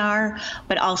gracious they are,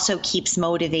 but also keeps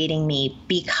motivating me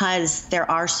because there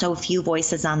are so few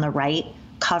voices on the right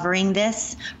covering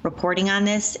this, reporting on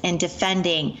this, and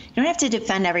defending. You don't have to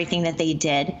defend everything that they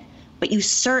did, but we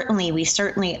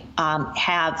certainly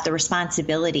have the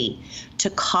responsibility to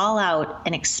call out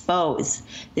and expose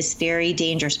this very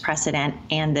dangerous precedent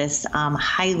and this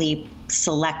highly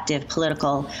selective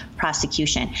political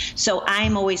prosecution. So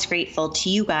I'm always grateful to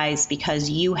you guys because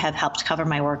you have helped cover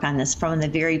my work on this from the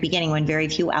very beginning when very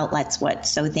few outlets would.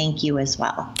 So thank you as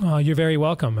well. Oh, you're very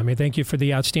welcome. I mean, thank you for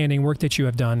the outstanding work that you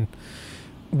have done.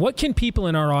 What can people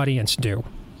in our audience do?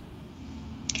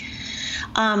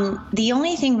 The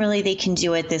only thing really they can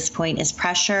do at this point is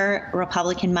pressure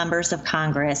Republican members of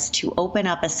Congress to open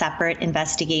up a separate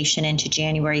investigation into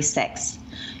January 6th.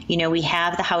 You know, we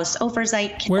have the House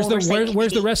Oversight Where's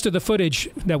the rest of the footage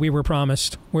that we were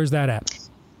promised? Where's that at?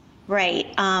 Right.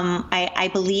 I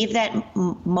believe that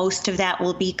most of that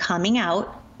will be coming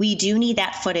out. We do need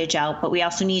that footage out, but we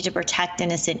also need to protect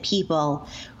innocent people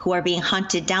who are being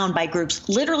hunted down by groups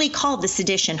literally called the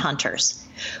sedition hunters,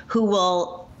 who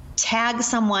will tag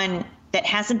someone that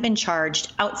hasn't been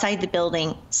charged outside the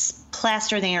building,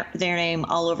 plaster their name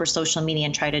all over social media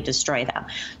and try to destroy them.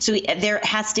 So there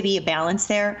has to be a balance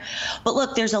there. But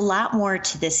look, there's a lot more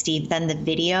to this, Steve, than the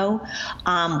video.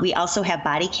 We also have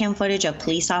body cam footage of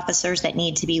police officers that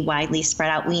need to be widely spread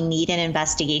out. We need an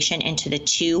investigation into the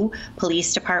 2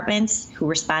 police departments who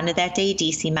responded that day,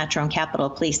 DC Metro and Capitol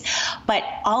Police. But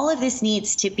all of this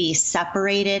needs to be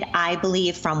separated, I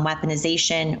believe, from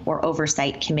weaponization or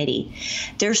oversight committee.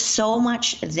 There's so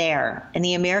much there, and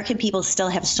the American people still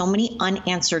have so many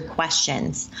unanswered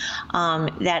questions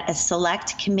that a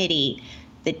select committee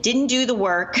that didn't do the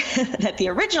work that the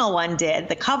original one did,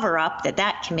 the cover-up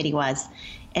that committee was,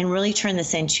 and really turn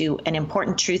this into an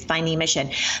important truth-finding mission.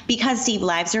 Because, Steve,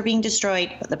 lives are being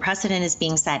destroyed, the precedent is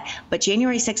being set, but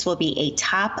January 6th will be a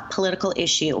top political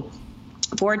issue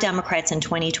for Democrats in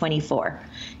 2024.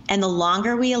 And the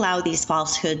longer we allow these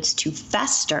falsehoods to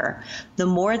fester, the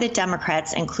more that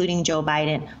Democrats, including Joe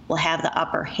Biden, will have the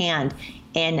upper hand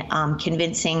in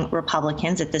convincing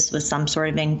Republicans that this was some sort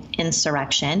of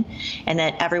insurrection and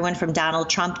that everyone from Donald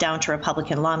Trump down to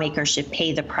Republican lawmakers should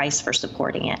pay the price for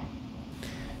supporting it.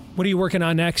 What are you working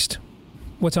on next?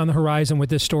 What's on the horizon with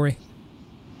this story?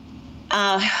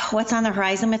 What's on the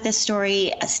horizon with this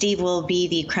story, Steve, will be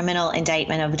the criminal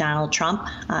indictment of Donald Trump.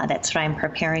 That's what I'm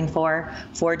preparing for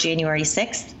January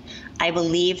 6th. I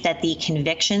believe that the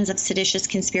convictions of seditious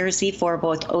conspiracy for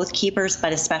both Oath Keepers,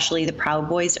 but especially the Proud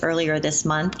Boys earlier this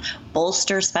month,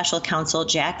 bolster Special Counsel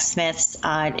Jack Smith's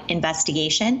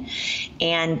investigation.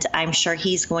 And I'm sure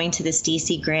he's going to this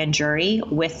D.C. grand jury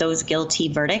with those guilty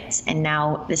verdicts and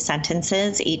now the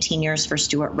sentences, 18 years for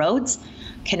Stewart Rhodes,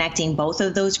 connecting both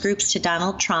of those groups to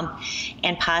Donald Trump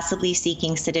and possibly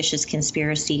seeking seditious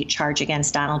conspiracy charge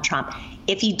against Donald Trump.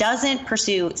 If he doesn't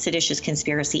pursue seditious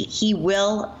conspiracy, he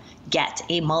will get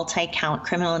a multi-count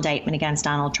criminal indictment against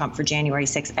Donald Trump for January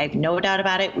 6th. I have no doubt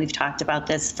about it. We've talked about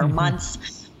this for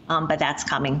months, but that's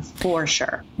coming for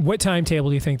sure. What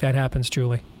timetable do you think that happens,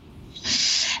 Julie?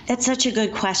 That's such a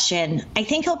good question. I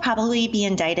think he'll probably be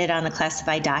indicted on the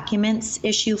classified documents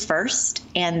issue first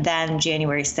and then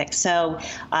January 6th. So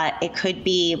it could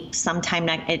be sometime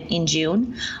in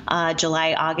June,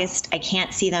 July, August. I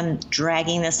can't see them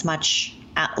dragging this much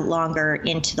longer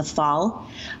into the fall.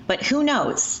 But who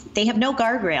knows? They have no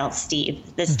guardrails, Steve,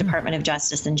 this Department of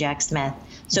Justice and Jack Smith.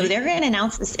 So they're going to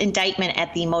announce this indictment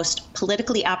at the most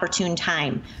politically opportune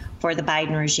time for the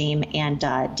Biden regime and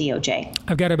DOJ.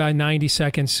 I've got about 90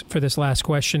 seconds for this last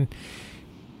question.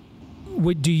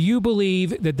 Do you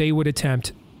believe that they would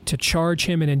attempt to charge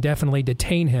him and indefinitely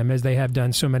detain him as they have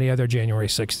done so many other January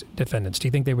 6th defendants? Do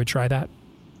you think they would try that?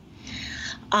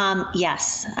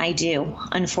 Yes, I do,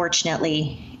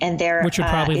 unfortunately. And which would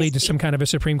probably lead to some kind of a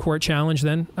Supreme Court challenge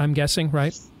then, I'm guessing,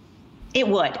 right? It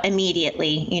would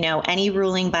immediately, any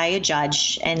ruling by a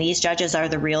judge, and these judges are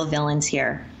the real villains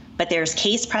here. but there's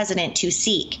case precedent to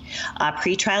seek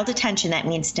pretrial detention. That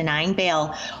means denying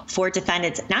bail for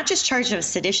defendants, not just charged of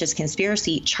seditious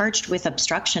conspiracy, charged with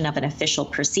obstruction of an official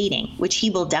proceeding, which he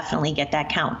will definitely get that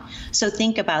count. So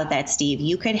think about that, Steve.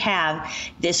 You could have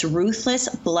this ruthless,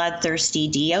 bloodthirsty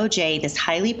DOJ, this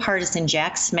highly partisan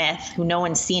Jack Smith, who no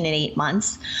one's seen in 8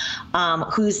 months,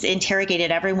 who's interrogated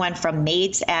everyone from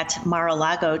maids at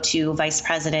Mar-a-Lago to Vice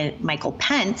President Michael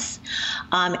Pence,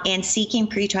 and seeking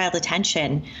pretrial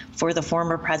detention for the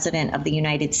former president of the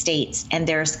United States. And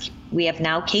we have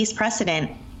now case precedent,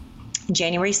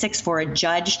 January 6th, for a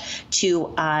judge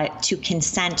to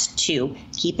consent to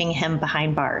keeping him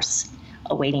behind bars,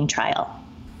 awaiting trial.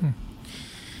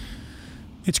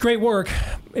 It's great work.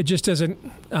 It just doesn't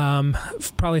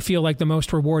probably feel like the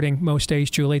most rewarding most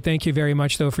days, Julie. Thank you very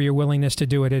much, though, for your willingness to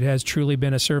do it. It has truly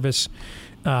been a service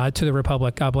to the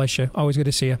Republic. God bless you. Always good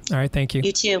to see you. All right, thank you.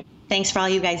 You too. Thanks for all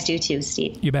you guys do, too,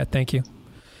 Steve. You bet. Thank you.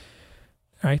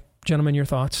 All right, gentlemen, your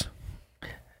thoughts?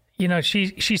 You know,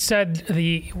 she said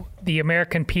the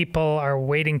American people are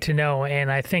waiting to know,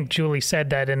 and I think Julie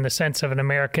said that in the sense of an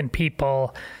American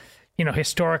people, you know,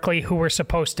 historically who we're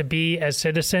supposed to be as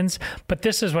citizens. But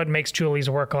this is what makes Julie's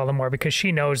work all the more, because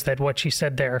she knows that what she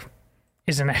said there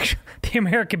isn't actually. The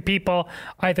American people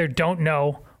either don't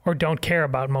know or don't care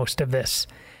about most of this.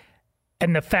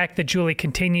 And the fact that Julie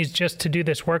continues just to do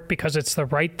this work because it's the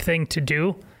right thing to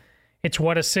do, it's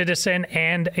what a citizen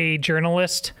and a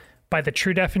journalist, by the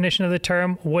true definition of the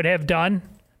term, would have done.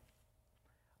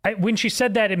 When she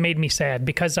said that, it made me sad,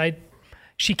 because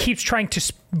she keeps trying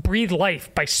to breathe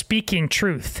life by speaking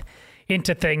truth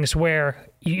into things where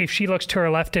if she looks to her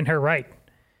left and her right,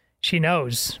 she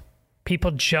knows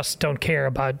people just don't care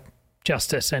about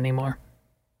justice anymore.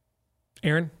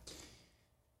 Aaron?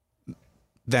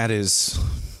 That is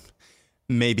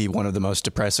maybe one of the most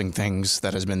depressing things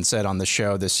that has been said on the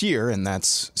show this year, and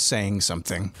that's saying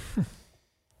something.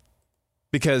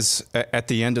 Because at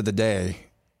the end of the day,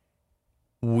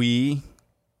 we,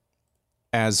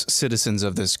 as citizens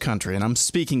of this country, and I'm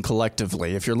speaking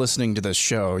collectively, if you're listening to this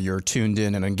show, you're tuned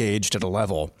in and engaged at a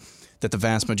level that the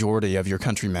vast majority of your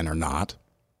countrymen are not.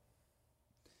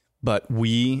 But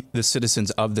we, the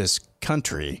citizens of this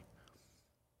country,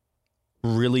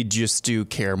 really just do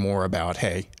care more about,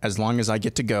 hey, as long as I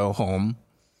get to go home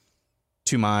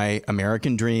to my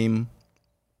American dream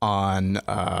on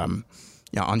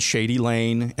Shady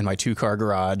Lane in my 2-car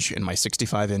garage in my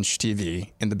 65-inch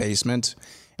TV in the basement,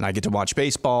 and I get to watch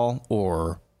baseball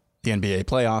or the NBA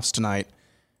playoffs tonight,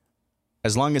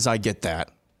 as long as I get that,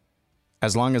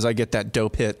 as long as I get that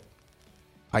dope hit,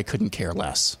 I couldn't care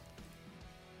less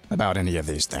about any of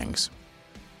these things.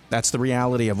 That's the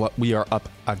reality of what we are up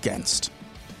against.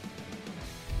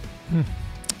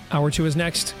 Hour 2 is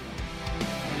next.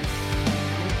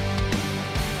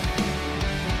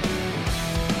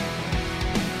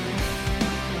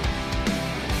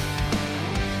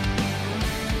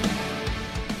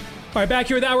 All right, back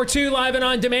here with Hour 2, live and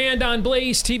on demand on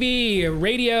Blaze TV,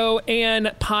 radio, and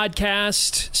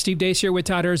podcast. Steve Deace here with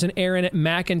Todd Erz and Aaron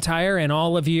McIntyre and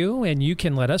all of you, and you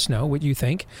can let us know what you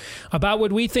think about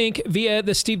what we think via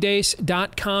the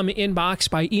stevedeace.com inbox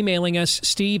by emailing us,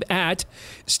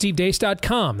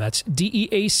 steve@stevedeace.com. That's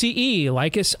DEACE.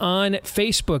 Like us on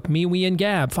Facebook, Me, We, and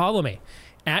Gab. Follow me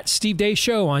at Steve Deace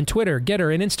Show on Twitter,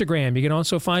 Getter, and Instagram. You can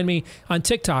also find me on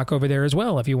TikTok over there as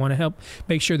well if you want to help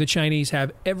make sure the Chinese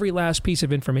have every last piece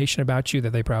of information about you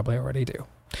that they probably already do.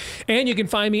 And you can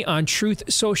find me on Truth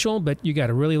Social, but you got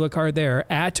to really look hard there,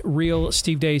 at Real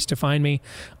Steve Deace, to find me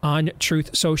on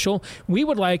Truth Social. We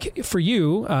would like for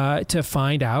you to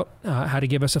find out how to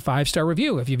give us a 5-star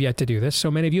review if you've yet to do this.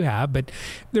 So many of you have, but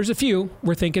there's a few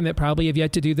we're thinking that probably have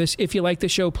yet to do this. If you like the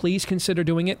show, please consider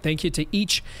doing it. Thank you to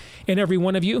each and every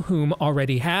one of you whom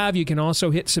already have. You can also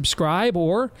hit subscribe,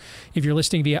 or if you're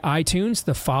listening via iTunes,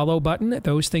 the follow button.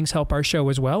 Those things help our show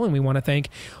as well, and we want to thank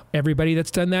everybody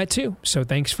that's done that too. So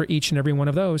thanks for each and every one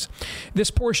of those.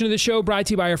 This portion of the show brought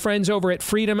to you by our friends over at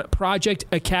Freedom Project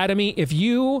Academy. If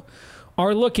you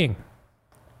are looking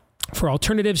for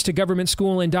alternatives to government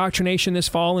school indoctrination this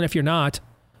fall, and if you're not,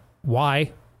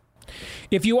 why?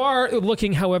 If you are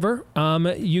looking, however,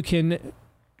 you can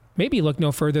maybe look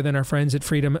no further than our friends at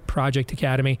Freedom Project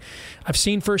Academy. I've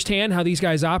seen firsthand how these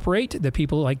guys operate. The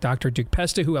people like Dr. Duke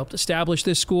Pesta, who helped establish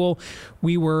this school,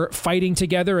 we were fighting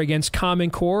together against Common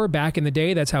Core back in the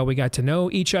day. That's how we got to know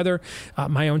each other.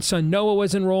 My own son Noah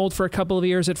was enrolled for a couple of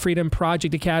years at Freedom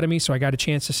Project Academy, so I got a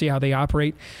chance to see how they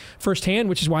operate firsthand,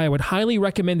 which is why I would highly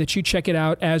recommend that you check it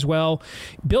out as well.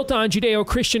 Built on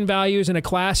Judeo-Christian values and a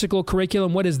classical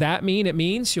curriculum. What does that mean? It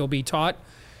means you'll be taught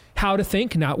how to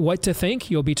think, not what to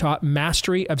think. You'll be taught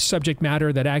mastery of subject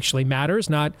matter that actually matters,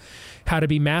 not how to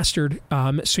be mastered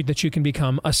so that you can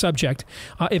become a subject.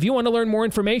 If you want to learn more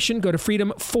information, go to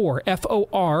Freedom4,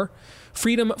 F-O-R,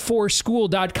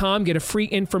 freedom4school.com. Get a free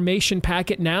information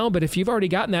packet now. But if you've already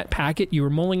gotten that packet, you were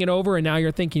mulling it over, and now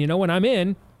you're thinking, you know what, I'm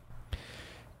in.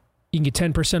 You can get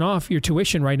 10% off your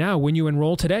tuition right now when you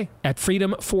enroll today at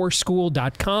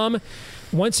freedom4school.com.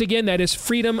 Once again, that is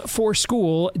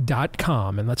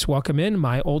freedom4school.com. And let's welcome in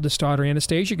my oldest daughter,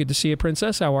 Anastasia. Good to see you,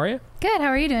 Princess. How are you? Good. How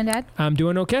are you doing, Dad? I'm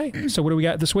doing okay. So what do we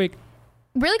got this week?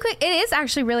 Really quick, it is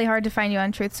actually really hard to find you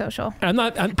on Truth Social. I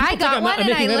got one,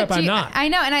 and I looked you. I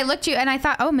know, and I looked you, and I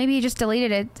thought, oh, maybe he just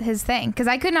deleted his thing, because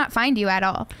I could not find you at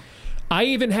all. I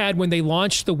even had, when they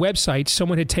launched the website,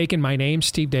 someone had taken my name,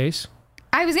 Steve Deace.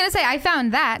 I was going to say, I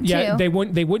found that, too. Yeah, they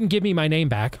wouldn't give me my name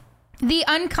back. The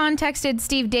uncontexted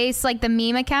Steve Deace, like the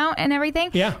meme account and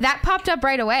everything, that popped up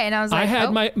right away, and I was like, I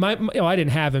had I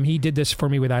didn't have him. He did this for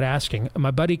me without asking.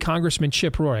 My buddy, Congressman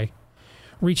Chip Roy,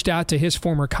 reached out to his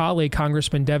former colleague,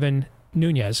 Congressman Devin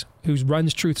Nunes, who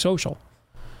runs Truth Social,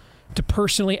 to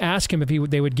personally ask him if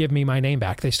they would give me my name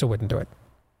back. They still wouldn't do it.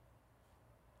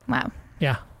 Wow.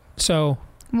 Yeah. So...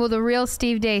 Will the real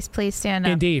Steve Deace please stand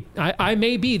up? Indeed. I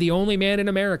may be the only man in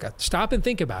America. Stop and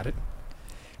think about it.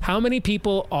 How many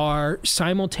people are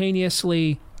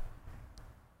simultaneously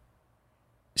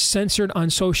censored on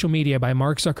social media by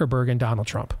Mark Zuckerberg and Donald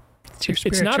Trump?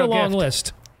 It's not a long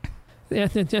list.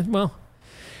 Well,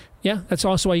 yeah, that's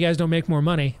also why you guys don't make more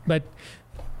money. But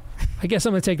I guess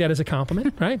I'm going to take that as a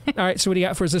compliment, right? All right, so what do you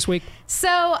got for us this week?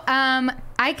 So,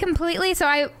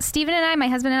 Stephen and I, my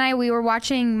husband and I, we were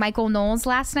watching Michael Knowles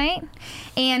last night,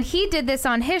 and he did this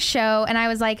on his show, and I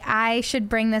was like, I should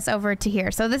bring this over to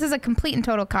here. So this is a complete and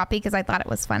total copy because I thought it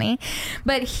was funny.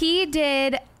 But he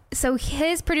did, so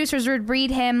his producers would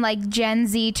read him like Gen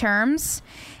Z terms,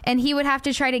 and he would have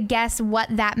to try to guess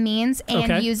what that means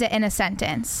and use it in a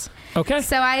sentence. Okay.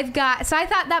 So I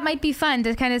thought that might be fun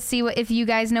to kind of see if you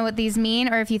guys know what these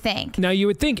mean or if you think. Now, you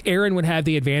would think Aaron would have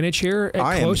the advantage here,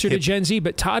 closer to Gen Z,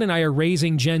 but Todd and I are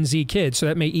raising Gen Z kids, so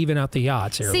that may even out the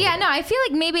odds here. So I feel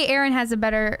like maybe Aaron has a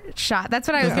better shot. That's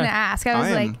what I was going to ask.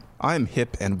 I'm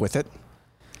hip and with it.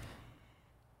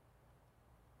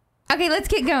 Okay, let's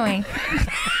get going.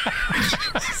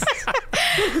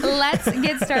 Let's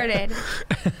get started.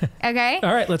 Okay?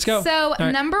 All right, let's go. So,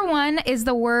 number one is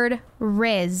the word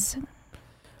Riz.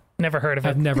 Never heard of it.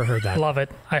 I've never heard that. Love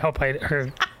it. I hope I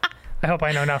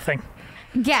know nothing.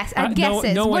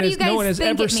 Guesses. No one has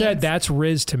ever said means? That's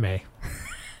Riz to me.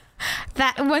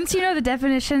 That once you know the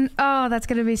definition, that's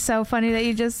going to be so funny that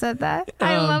you just said that.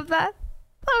 I love that.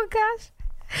 Oh gosh.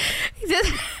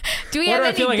 Do we have any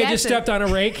I feel like guesses? I just stepped on a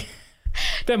rake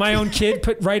that my own kid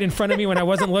put right in front of me when I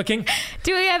wasn't looking.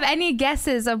 Do we have any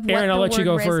guesses of what Aaron, I'll let you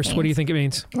go first. Means? What do you think it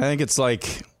means? I think it's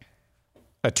like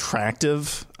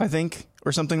attractive,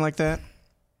 or something like that.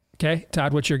 Okay.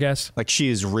 Todd, what's your guess? Like she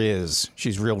is Riz.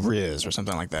 She's real Riz or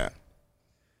something like that.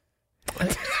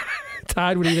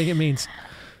 Todd, what do you think it means?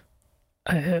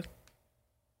 I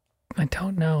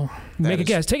don't know. Make a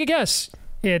guess. Take a guess.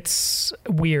 It's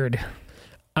weird.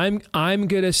 I'm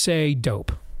gonna say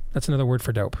dope. That's another word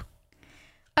for dope.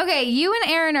 Okay, you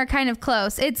and Aaron are kind of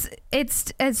close. It's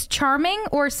as charming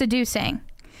or seducing.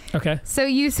 Okay. So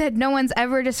you said no one's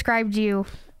ever described you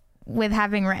with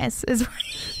having Riz.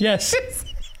 Yes.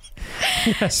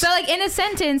 Yes. So like in a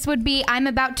sentence would be, I'm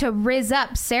about to Riz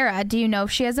up Sarah. Do you know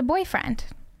if she has a boyfriend?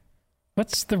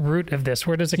 What's the root of this?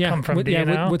 Where does it come from? Do you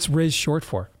know? What's Riz short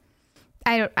for?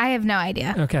 I have no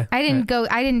idea. Okay. I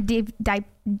didn't deep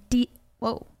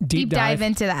dive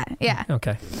into that. Yeah.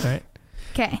 Okay. All right.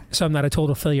 Okay. So I'm not a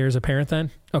total failure as a parent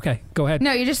then? Okay, go ahead.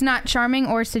 No, you're just not charming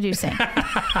or seducing.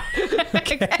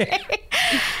 Okay.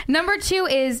 Number two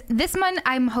is this one.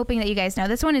 I'm hoping that you guys know.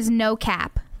 This one is no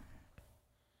cap.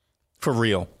 For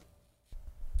real.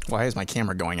 Why is my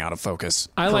camera going out of focus?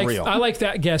 I like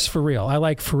that guess, for real. I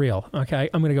like for real. Okay,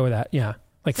 I'm going to go with that. Yeah.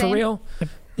 Like Same. For real?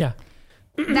 Yeah.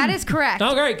 That is correct.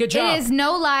 Oh, great. Good job. It is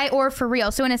no lie or for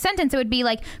real. So in a sentence, it would be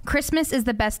like, Christmas is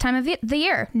the best time of the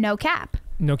year. No cap.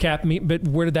 No cap. But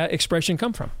where did that expression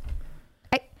come from?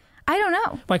 I don't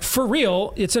know. Like for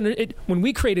real, when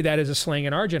we created that as a slang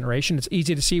in our generation, it's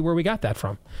easy to see where we got that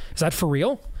from. Is that for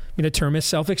real? I mean, the term is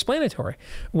self-explanatory.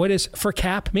 What does for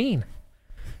cap mean?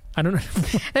 I don't know.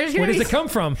 Where does it come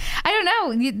from? I don't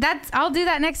know. I'll do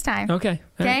that next time. Okay.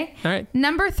 Okay. All right.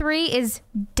 Number 3 is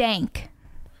dank.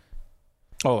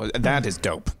 Oh, that is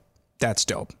dope. That's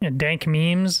dope. Yeah, dank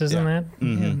memes, isn't that?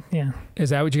 Mm-hmm. Yeah. Is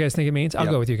that what you guys think it means? I'll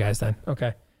go with you guys then.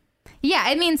 Okay. Yeah,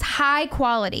 it means high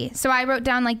quality. So I wrote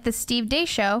down like the Steve Deace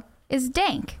Show is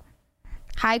dank.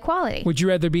 high quality. Would you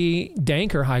rather be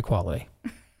dank or high quality?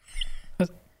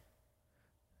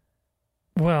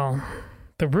 Well,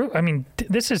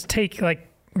 this is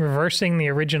reversing the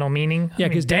original meaning. Yeah,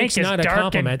 because dank dank's is not a dark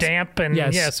compliment. and damp, and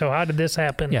Yes. so how did this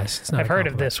happen? Yes, it's not I've a heard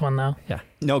of compliment. this one though. Yeah.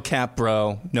 No cap,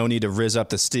 bro. No need to rizz up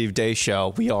the Steve Day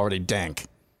show. We already dank.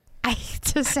 I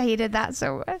just hated that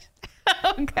so much.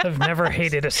 Oh, God. I've never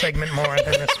hated a segment more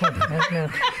than this one.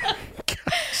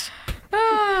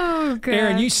 Oh, God.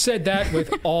 Aaron, you said that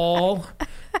with all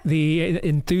the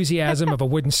enthusiasm of a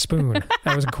wooden spoon.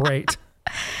 That was great.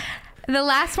 The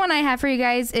last one I have for you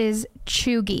guys is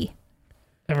chuggy.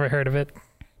 Ever heard of it?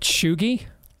 Chuggy?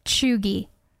 Chuggy.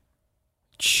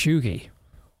 Chuggy.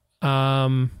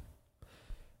 I'm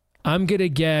gonna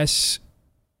guess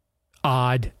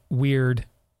odd, weird,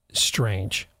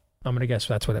 strange. I'm gonna guess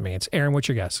that's what it means. Aaron, what's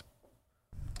your guess?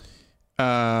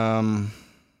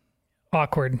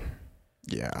 Awkward.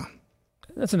 Yeah.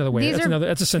 That's another way.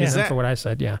 That's a synonym for what I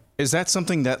said. Yeah. Is that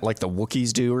something that like the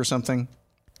Wookiees do or something?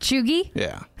 Chuggy?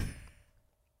 Yeah.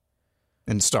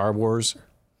 In Star Wars.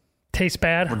 Tastes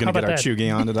bad. We're gonna get our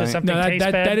chuggy on Does tonight. something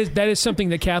taste bad? that is something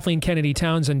that Kathleen Kennedy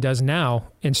Townsend does now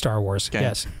in Star Wars. Okay.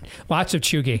 Yes, lots of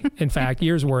chuggy. In fact,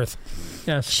 years worth.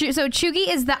 Yes. So chuggy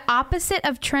is the opposite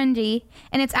of trendy,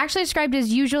 and it's actually described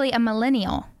as usually a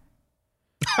millennial.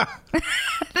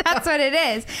 That's what it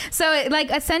is. So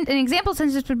an example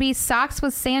sentence would be socks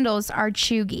with sandals are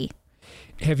chuggy.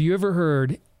 Have you ever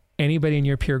heard anybody in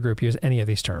your peer group use any of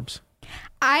these terms?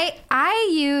 I've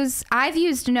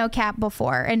used no cap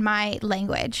before in my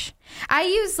language. I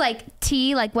use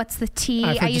T, what's the T?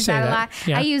 I've heard I you use say that a that. lot.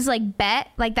 Yeah. I use bet,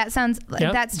 that sounds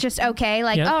Yep. that's just okay.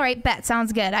 Yep. All right, bet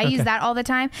sounds good. I use Okay. that all the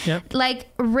time. Yep.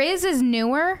 Riz is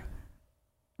newer.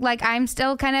 I'm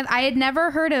still kind of I had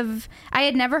never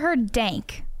heard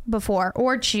dank before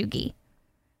or chuggy.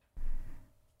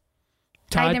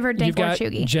 Todd, I never heard dank you've or got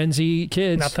chuggy. Gen Z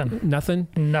kids. Nothing.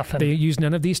 They use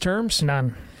none of these terms?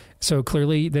 None. So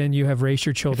clearly then you have raised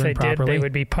your If children they properly. did, they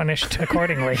would be punished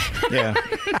accordingly. Yeah.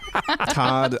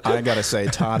 Todd, I gotta say,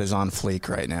 Todd is on fleek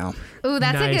right now. Ooh,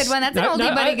 that's a Nice. good one. That's an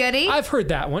oldie buddy goodie. I've heard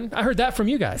that one. I heard that from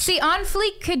you guys. See, on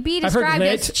fleek could be I've heard described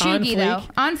lit, as on chuggy, fleek. though.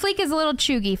 On fleek is a little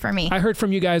chuggy for me. I heard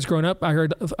from you guys growing up. I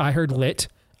heard lit.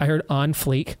 I heard on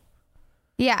fleek.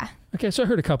 Yeah. Okay, so I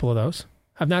heard a couple of those.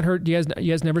 I've not heard you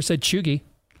guys never said chuggy.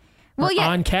 Well, or yeah.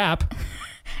 on cap.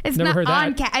 It's Never not heard on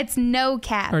that. cap. It's no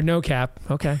cap. Or no cap.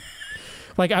 Okay.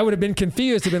 I would have been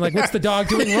confused. I've been like, what's the dog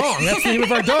doing wrong? That's the name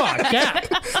of our dog. Cap.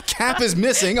 Cap is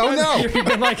missing. Oh no. You've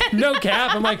been like, no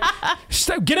cap. I'm like,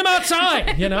 get him outside.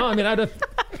 I'd have.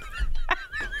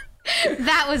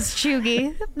 That was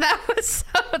chuggy.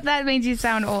 That made you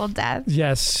sound old, Dad.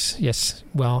 Yes.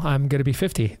 Well, I'm going to be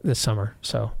 50 this summer,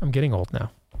 so I'm getting old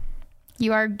now.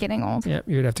 You are getting old. Yeah,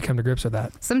 you'd have to come to grips with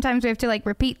that. Sometimes we have to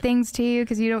repeat things to you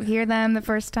because you don't hear them the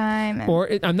first time.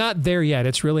 I'm not there yet.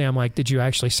 It's really, I'm like, did you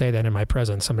actually say that in my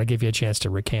presence? I'm going to give you a chance to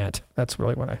recant. That's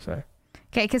really what I say.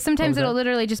 Okay, because sometimes it'll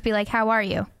literally just be like, how are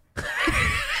you?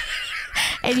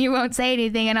 And you won't say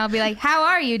anything, and I'll be like, how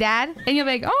are you, Dad? And you'll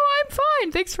be like, oh, I'm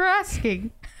fine. Thanks for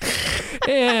asking.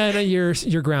 And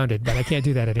you're grounded, but I can't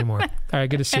do that anymore. All right,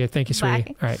 good to see you. Thank you,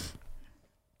 sweetie. Bye.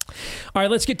 All right,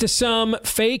 let's get to some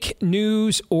fake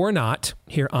news or not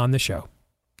here on the show.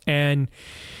 And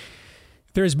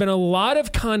there's been a lot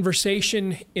of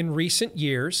conversation in recent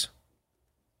years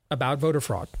about voter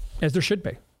fraud, as there should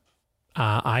be.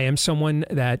 I am someone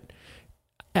that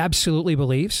absolutely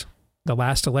believes the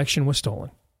last election was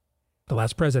stolen. The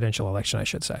last presidential election, I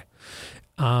should say.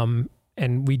 And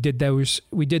we did those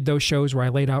shows where I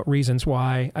laid out reasons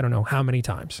why, I don't know how many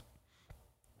times.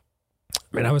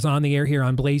 And I was on the air here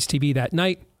on Blaze TV that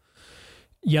night,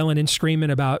 yelling and screaming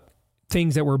about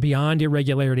things that were beyond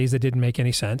irregularities that didn't make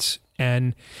any sense.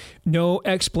 And no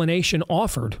explanation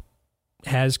offered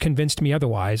has convinced me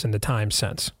otherwise in the time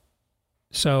since.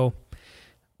 So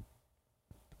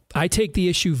I take the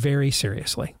issue very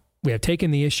seriously. We have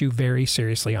taken the issue very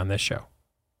seriously on this show.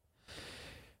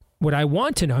 What I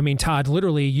want to know, Todd,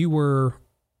 literally you were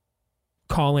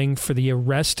calling for the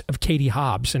arrest of Katie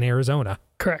Hobbs in Arizona.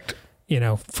 Correct.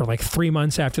 For 3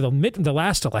 months after the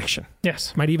last election.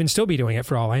 Yes. Might even still be doing it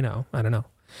for all I know. I don't know.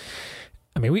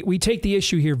 We take the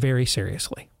issue here very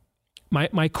seriously.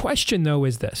 My question, though,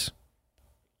 is this.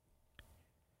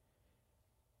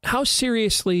 How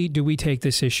seriously do we take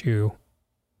this issue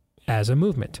as a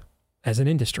movement, as an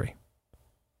industry?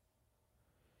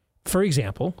 For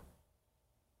example,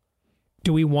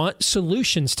 do we want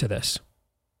solutions to this?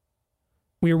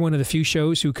 We were one of the few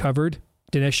shows who covered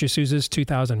Dinesh D'Souza's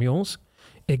 2,000 Mules.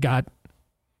 It got,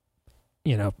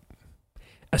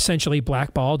 essentially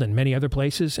blackballed in many other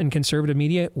places in conservative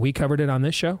media. We covered it on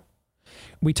this show.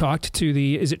 We talked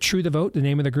to is it True the Vote, the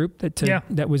name of the group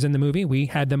that was in the movie? We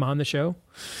had them on the show.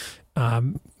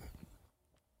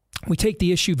 We take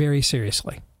the issue very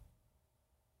seriously.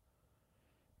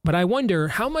 But I wonder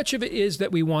how much of it is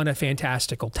that we want a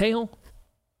fantastical tale?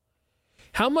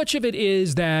 How much of it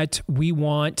is that we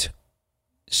want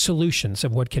solutions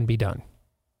of what can be done?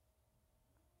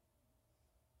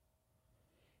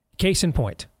 Case in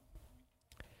point.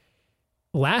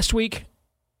 Last week,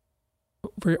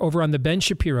 over on the Ben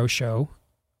Shapiro show,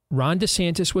 Ron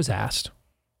DeSantis was asked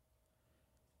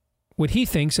what he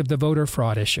thinks of the voter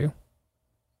fraud issue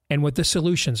and what the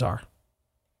solutions are.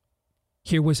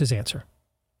 Here was his answer.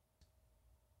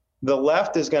 The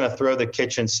left is going to throw the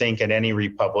kitchen sink at any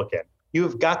Republican. You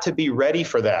have got to be ready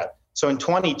for that. So in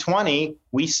 2020,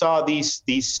 we saw these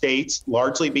states,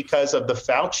 largely because of the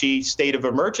Fauci state of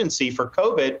emergency for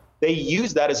COVID, they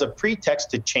used that as a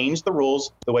pretext to change the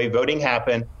rules, the way voting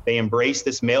happened. They embraced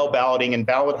this mail balloting and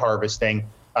ballot harvesting.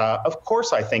 Of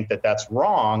course, I think that that's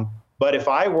wrong. But if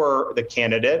I were the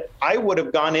candidate, I would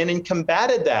have gone in and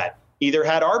combated that, either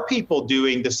had our people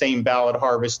doing the same ballot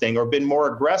harvesting or been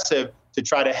more aggressive to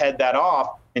try to head that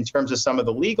off in terms of some of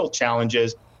the legal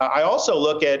challenges. I also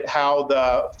look at how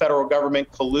the federal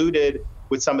government colluded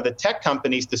with some of the tech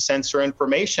companies to censor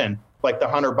information, like the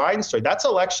Hunter Biden story. That's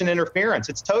election interference.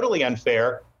 It's totally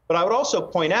unfair. But I would also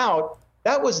point out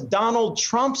that was Donald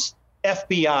Trump's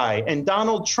FBI and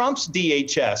Donald Trump's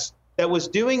DHS that was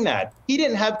doing that. He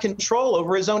didn't have control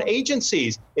over his own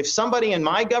agencies. If somebody in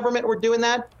my government were doing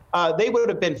that, they would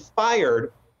have been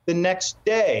fired the next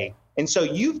day. And so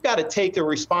you've got to take the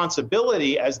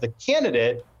responsibility as the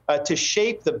candidate to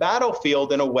shape the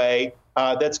battlefield in a way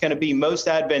that's going to be most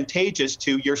advantageous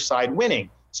to your side winning.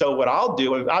 So what I'll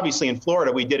do, obviously in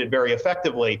Florida, we did it very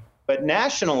effectively, but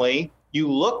nationally,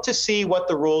 you look to see what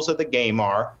the rules of the game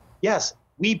are. Yes,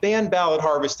 we banned ballot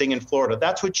harvesting in Florida.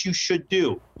 That's what you should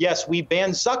do. Yes, we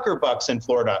banned Zuckerbucks in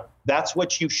Florida. That's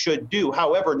what you should do.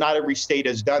 However, not every state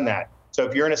has done that. So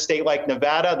if you're in a state like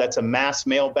Nevada, that's a mass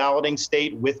mail balloting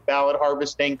state with ballot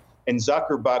harvesting and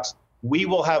Zuckerbucks, we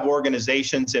will have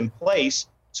organizations in place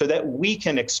so that we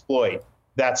can exploit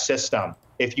that system.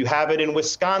 If you have it in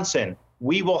Wisconsin,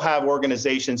 we will have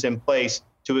organizations in place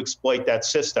to exploit that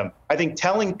system. I think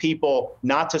telling people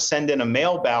not to send in a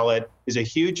mail ballot is a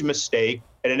huge mistake,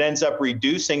 and it ends up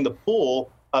reducing the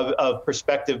pool of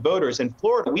prospective voters. In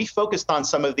Florida, we focused on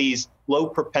some of these low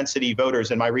propensity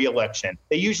voters in my reelection.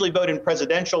 They usually vote in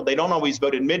presidential. They don't always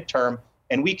vote in midterm.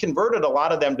 And we converted a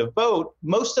lot of them to vote.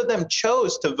 Most of them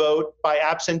chose to vote by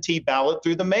absentee ballot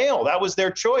through the mail. That was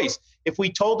their choice. If we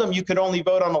told them you could only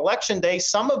vote on election day,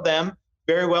 some of them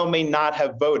very well may not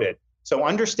have voted. So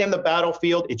understand the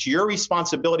battlefield. It's your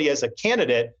responsibility as a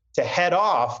candidate to head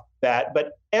off that.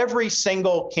 But every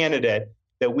single candidate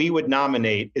that we would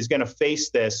nominate is going to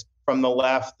face this from the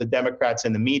left, the Democrats,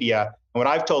 and the media. And what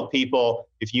I've told people,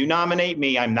 if you nominate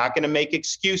me, I'm not going to make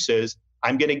excuses.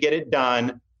 I'm going to get it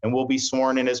done, and we'll be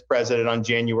sworn in as president on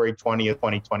January 20th,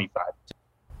 2025.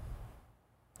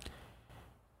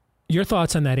 Your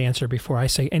thoughts on that answer before I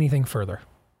say anything further?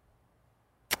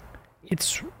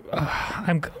 It's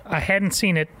I hadn't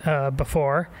seen it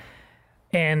before.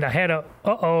 And I had a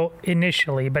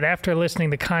initially, but after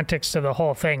listening to the context of the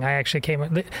whole thing, I actually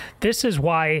came. This is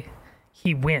why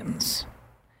he wins.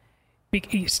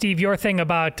 Steve, your thing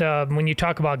about when you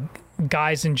talk about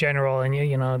guys in general, and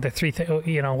you know the three,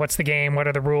 what's the game, what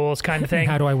are the rules, kind of thing.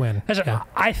 How do I win? Yeah.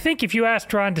 I think if you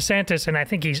asked Ron DeSantis, and I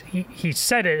think he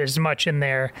said it as much in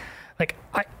there, like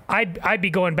I'd be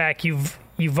going back.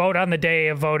 You vote on the day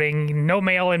of voting, no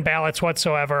mail-in ballots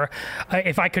whatsoever.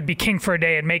 If I could be king for a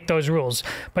day and make those rules.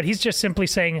 But he's just simply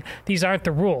saying these aren't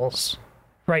the rules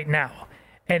right now.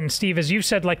 And Steve, as you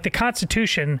said, like the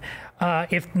Constitution,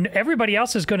 if everybody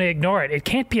else is going to ignore it, it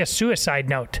can't be a suicide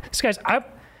note. This guy's,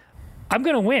 I'm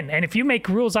going to win. And if you make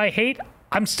rules I hate,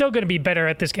 I'm still going to be better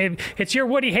at this game. It's your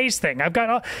Woody Hayes thing. I've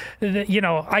got,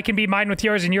 I can be mine with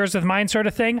yours and yours with mine sort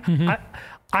of thing. Mm-hmm.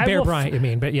 Bear Bryant, you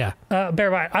mean, but yeah. Bear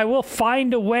Bryant. I will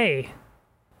find a way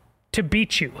to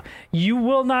beat you. You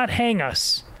will not hang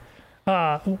us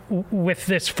with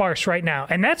this farce right now.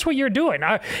 And that's what you're doing.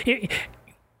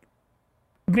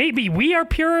 Maybe we are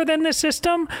purer than the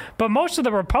system, but most of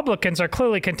the Republicans are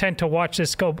clearly content to watch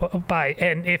this go by.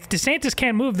 And if DeSantis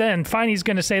can't move, then fine, he's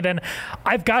going to say, then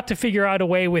I've got to figure out a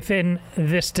way within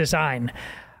this design.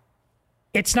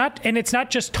 It's not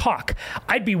just talk.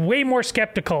 I'd be way more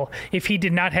skeptical if he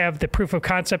did not have the proof of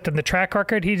concept and the track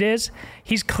record he does.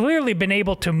 He's clearly been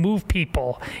able to move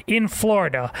people in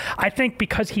Florida, I think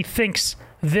because he thinks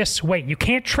this way. You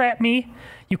can't trap me.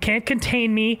 You can't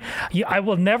contain me. I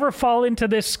will never fall into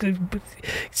this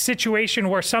situation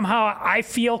where somehow I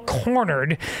feel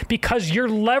cornered because you're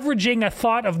leveraging a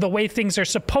thought of the way things are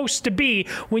supposed to be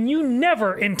when you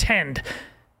never intend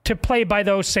to play by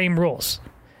those same rules.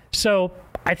 So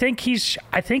I think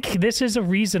this is a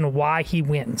reason why he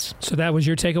wins. So that was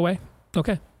your takeaway?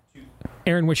 Okay.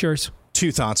 Aaron, what's yours?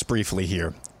 Two thoughts briefly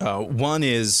here. One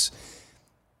is,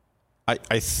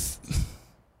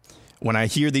 when I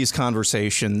hear these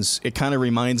conversations, it kind of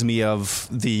reminds me of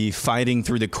the fighting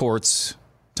through the courts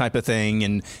type of thing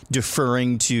and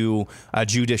deferring to a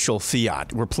judicial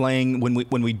fiat. We're playing,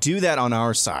 when we do that on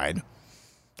our side,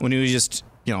 when we just,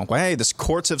 hey, the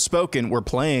courts have spoken, we're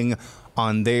playing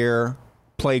on their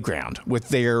playground with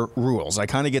their rules. I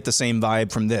kind of get the same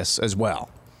vibe from this as well.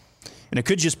 And it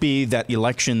could just be that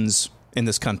elections in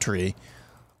this country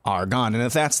are gone. And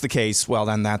if that's the case, well,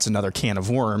 then that's another can of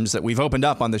worms that we've opened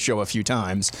up on the show a few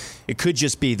times. It could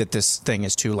just be that this thing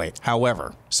is too late.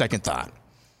 However, second thought,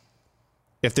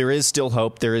 if there is still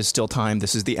hope, there is still time.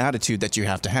 This is the attitude that you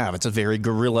have to have. It's a very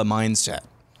guerrilla mindset.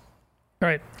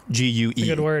 Right. GUE.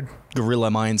 Good word. Guerrilla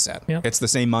mindset. Yep. It's the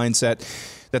same mindset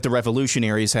that the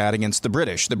revolutionaries had against the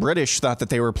British. The British thought that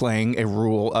they were playing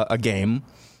a game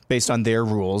based on their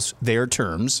rules, their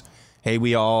terms. Hey,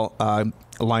 we all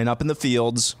line up in the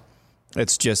fields.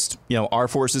 It's just, our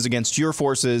forces against your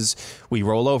forces. We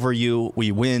roll over you.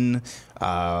 We win.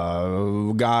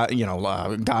 God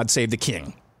save the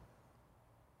king.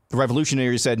 The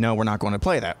revolutionaries said, no, we're not going to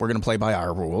play that. We're going to play by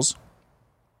our rules.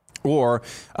 Or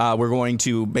we're going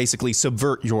to basically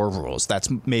subvert your rules. That's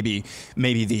maybe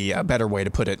the better way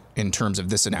to put it in terms of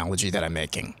this analogy that I'm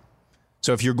making.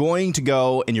 So if you're going to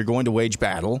go and you're going to wage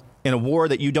battle in a war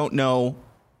that you don't know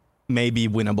may be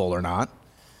winnable or not,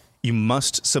 you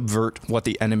must subvert what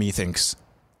the enemy thinks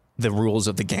the rules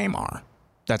of the game are.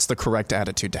 That's the correct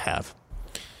attitude to have.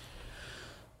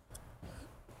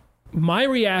 My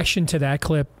reaction to that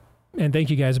clip, and thank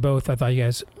you guys both. I thought you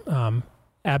guys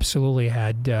absolutely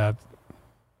had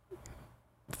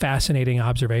fascinating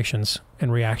observations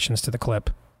and reactions to the clip.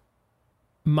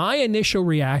 My initial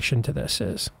reaction to this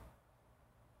is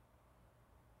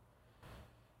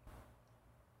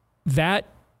that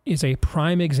is a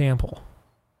prime example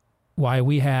why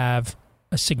we have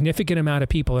a significant amount of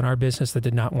people in our business that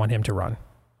did not want him to run.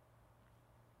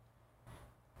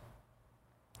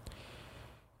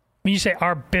 When you say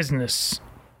our business,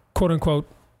 quote unquote,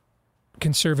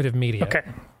 conservative media. Okay.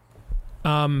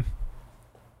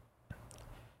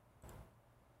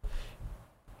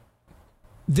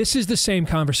 This is the same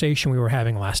conversation we were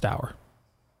having last hour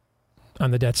on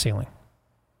the debt ceiling.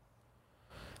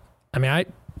 I mean,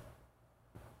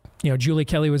 Julie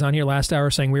Kelly was on here last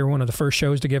hour saying we were one of the first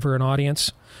shows to give her an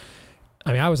audience.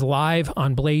 I mean, I was live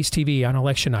on Blaze TV on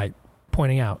election night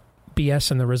pointing out BS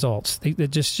in the results.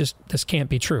 This can't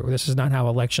be true. This is not how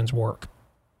elections work.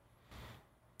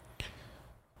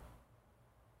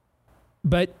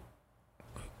 But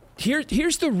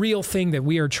here's the real thing that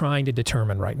we are trying to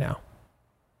determine right now.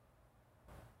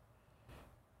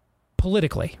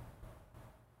 Politically.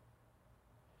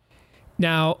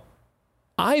 Now,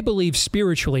 I believe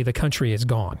spiritually the country is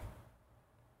gone.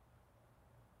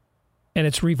 And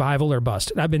it's revival or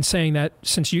bust. And I've been saying that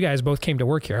since you guys both came to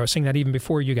work here. I was saying that even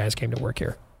before you guys came to work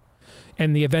here.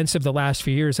 And the events of the last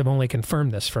few years have only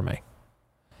confirmed this for me.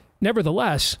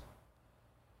 Nevertheless,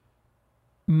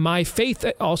 my faith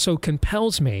also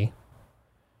compels me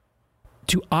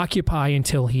to occupy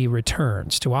until he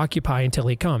returns, to occupy until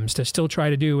he comes, to still try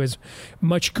to do as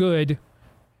much good.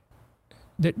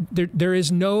 There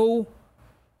is no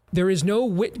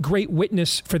great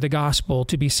witness for the gospel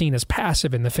to be seen as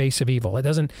passive in the face of evil. It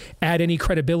doesn't add any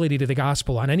credibility to the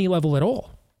gospel on any level at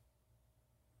all.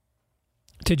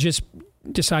 To just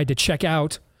decide to check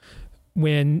out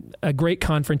when a great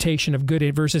confrontation of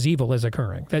good versus evil is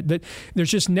occurring. That there's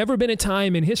just never been a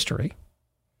time in history,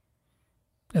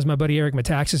 as my buddy Eric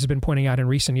Metaxas has been pointing out in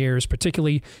recent years,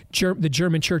 particularly the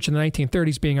German church in the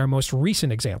 1930s being our most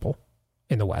recent example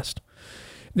in the West.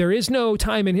 There is no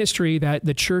time in history that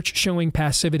the church showing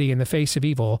passivity in the face of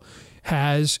evil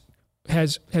has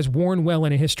worn well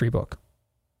in a history book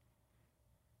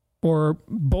or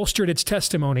bolstered its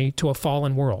testimony to a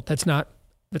fallen world.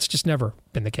 That's just never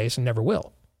been the case and never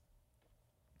will.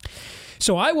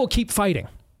 So I will keep fighting.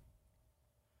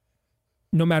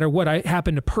 No matter what I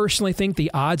happen to personally think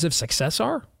the odds of success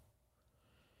are,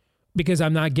 because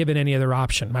I'm not given any other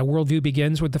option. My worldview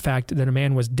begins with the fact that a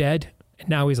man was dead, and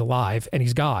now he's alive, and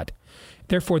he's God.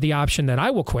 Therefore, the option that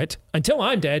I will quit until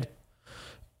I'm dead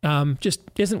just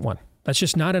isn't one. That's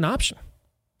just not an option.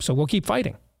 So we'll keep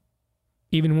fighting.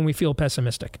 even when we feel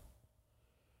pessimistic.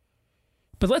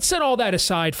 But let's set all that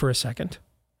aside for a second,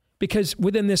 because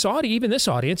within this audience, even this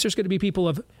audience, there's going to be people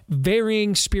of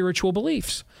varying spiritual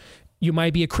beliefs. You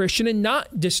might be a Christian and not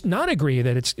agree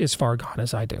that it's as far gone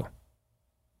as I do.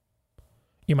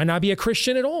 You might not be a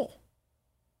Christian at all.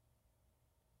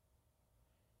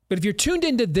 But if you're tuned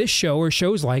into this show or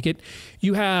shows like it,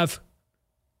 you have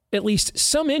at least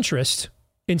some interest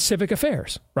in civic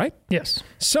affairs, right? Yes.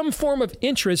 Some form of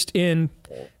interest in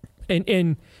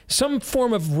some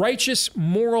form of righteous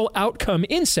moral outcome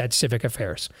in said civic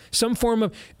affairs. Some form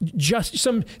of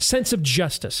some sense of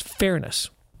justice, fairness.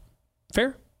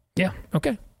 Fair? Yeah.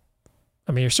 Okay.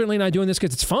 I mean, you're certainly not doing this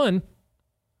because it's fun.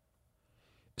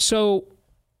 So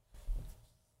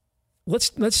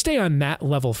let's stay on that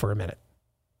level for a minute.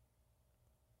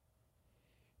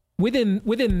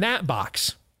 Within that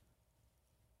box,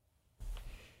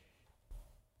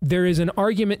 there is an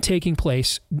argument taking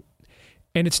place,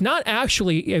 and it's not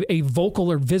actually a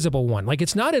vocal or visible one. Like,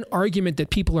 it's not an argument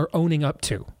that people are owning up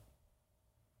to.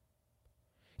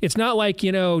 It's not like,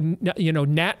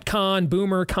 NatCon,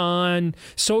 BoomerCon,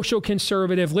 social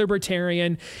conservative,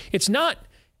 libertarian. It's not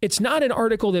an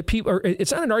article that people, or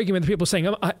it's not an argument that people are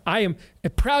saying, I am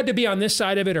proud to be on this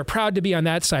side of it or proud to be on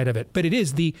that side of it. But it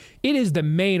is the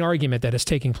main argument that is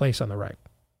taking place on the right.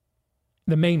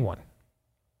 The main one.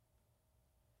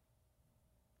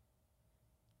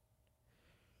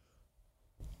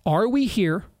 Are we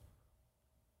here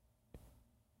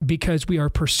because we are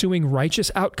pursuing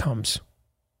righteous outcomes?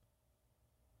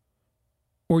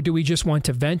 Or do we just want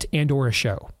to vent and or a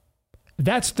show?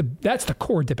 That's the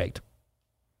core debate.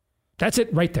 That's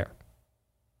it right there.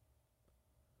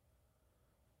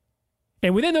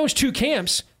 And within those two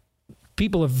camps,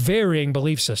 people of varying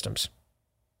belief systems.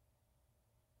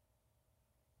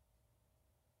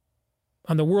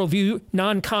 On the worldview,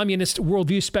 non-communist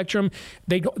worldview spectrum,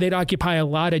 they'd occupy a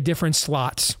lot of different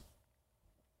slots.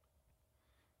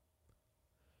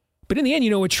 But in the end, you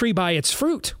know a tree by its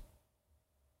fruit.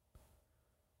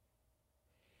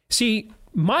 See,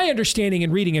 my understanding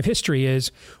and reading of history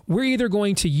is we're either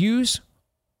going to use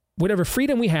whatever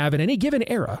freedom we have in any given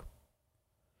era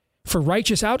for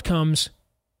righteous outcomes,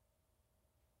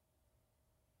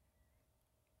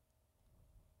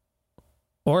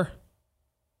 or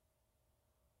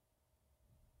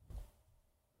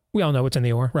we all know what's in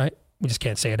the or, right? We just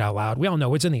can't say it out loud. We all know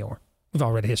what's in the or. We've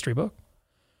all read a history book.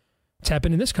 It's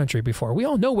happened in this country before. We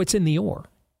all know what's in the or.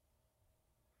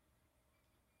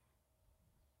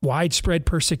 Widespread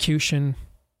persecution,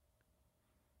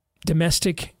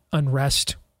 domestic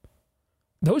unrest.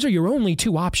 Those are your only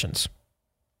two options.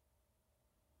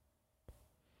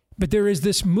 But there is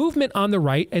this movement on the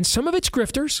right, and some of it's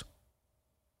grifters,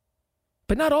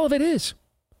 but not all of it is.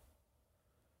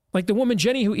 Like the woman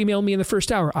Jenny who emailed me in the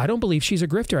first hour. I don't believe she's a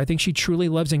grifter. I think she truly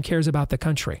loves and cares about the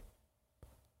country.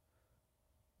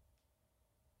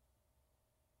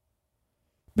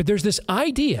 But there's this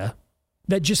idea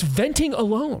that just venting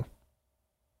alone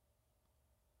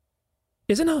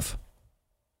is enough.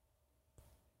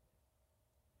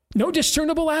 No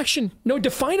discernible action, no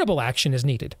definable action is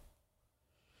needed.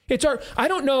 I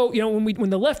don't know, when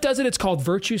the left does it, it's called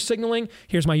virtue signaling.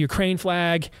 Here's my Ukraine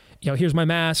flag, here's my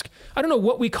mask. I don't know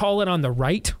what we call it on the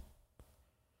right.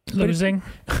 Losing.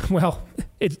 Well,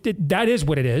 that is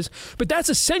what it is, but that's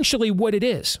essentially what it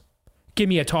is. Give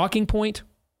me a talking point.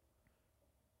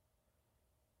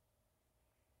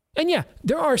 And yeah,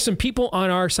 there are some people on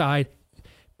our side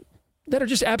that are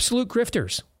just absolute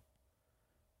grifters.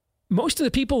 Most of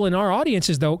the people in our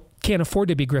audiences, though, can't afford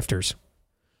to be grifters.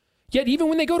 Yet even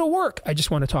when they go to work, I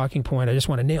just want a talking point. I just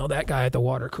want to nail that guy at the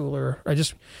water cooler. I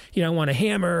just, want to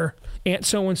hammer Aunt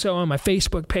so-and-so on my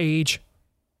Facebook page.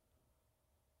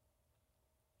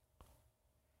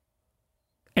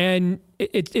 And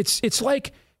it's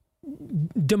like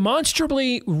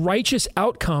demonstrably righteous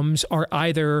outcomes are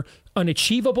either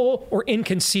unachievable or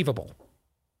inconceivable.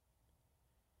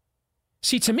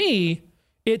 See, to me,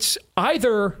 it's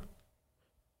either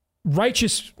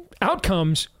righteous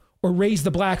outcomes or raise the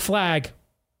black flag,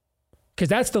 because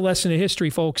that's the lesson of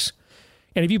history, folks.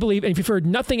 And if you've heard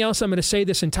nothing else I'm going to say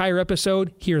this entire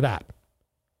episode, hear that.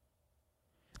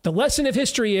 The lesson of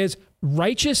history is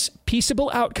righteous, peaceable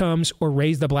outcomes or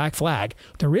raise the black flag.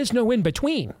 There is no in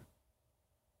between.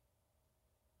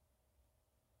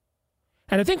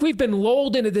 And I think we've been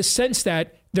lulled into this sense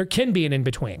that there can be an in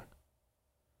between.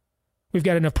 We've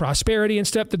got enough prosperity and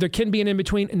stuff that there can be an in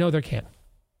between. No, there can't.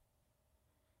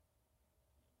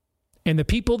 And the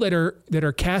people that are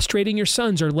castrating your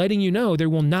sons are letting you know there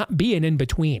will not be an in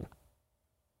between.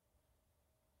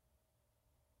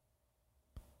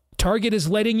 Target is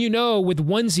letting you know with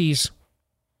onesies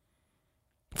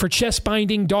for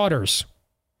chest-binding daughters.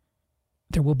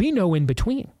 There will be no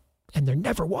in-between, and there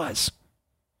never was.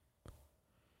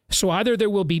 So either there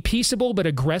will be peaceable but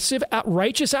aggressive,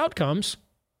 righteous outcomes,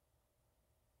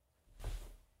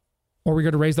 or we're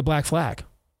going to raise the black flag.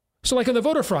 So like on the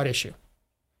voter fraud issue,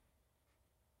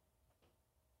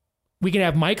 we can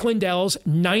have Mike Lindell's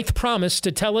 9th promise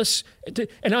to tell us,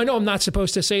 and I know I'm not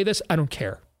supposed to say this, I don't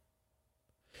care.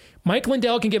 Mike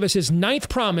Lindell can give us his 9th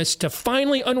promise to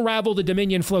finally unravel the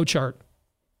Dominion flowchart.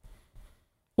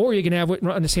 Or you can have what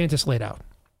Ron DeSantis laid out.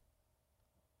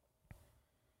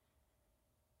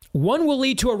 One will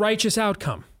lead to a righteous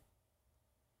outcome.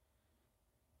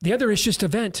 The other is just a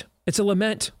vent. It's a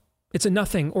lament. It's a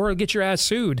nothing. Or it'll get your ass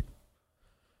sued.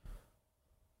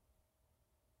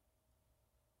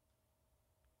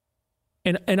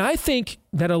 And I think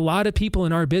that a lot of people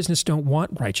in our business don't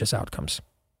want righteous outcomes.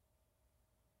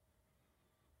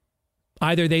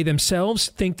 Either they themselves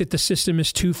think that the system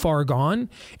is too far gone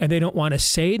and they don't want to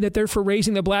say that they're for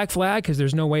raising the black flag because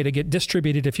there's no way to get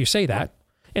distributed if you say that.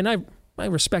 And I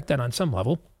respect that on some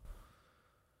level.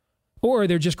 Or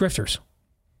they're just grifters.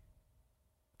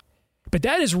 But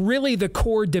that is really the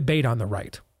core debate on the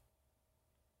right.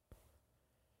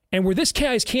 And where this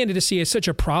guy's candidacy is such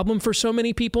a problem for so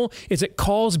many people is it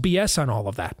calls BS on all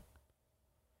of that.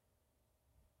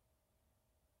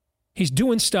 He's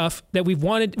doing stuff that we've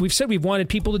said we've wanted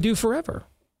people to do forever.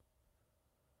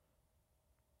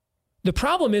 The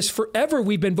problem is forever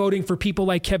we've been voting for people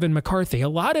like Kevin McCarthy. A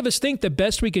lot of us think the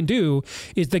best we can do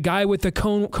is the guy with the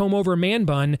comb over man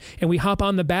bun and we hop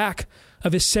on the back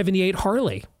of his 78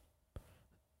 Harley.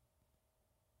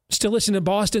 Still listen to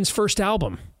Boston's first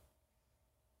album.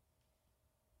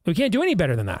 We can't do any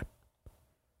better than that.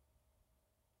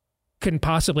 Couldn't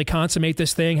possibly consummate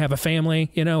this thing, have a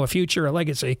family, a future, a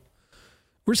legacy.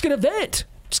 We're just going to vent.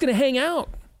 Just going to hang out.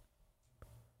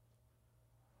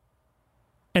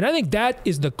 And I think that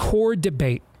is the core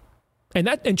debate.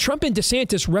 And Trump and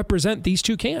DeSantis represent these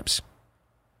two camps.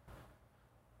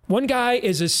 One guy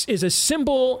is a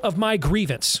symbol of my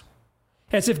grievance.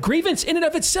 As if grievance in and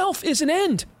of itself is an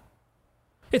end.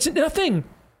 It's nothing.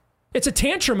 It's a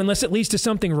tantrum unless it leads to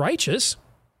something righteous.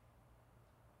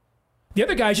 The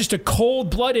other guy is just a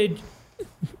cold-blooded,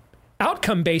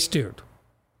 outcome-based dude.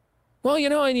 Well,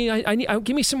 I need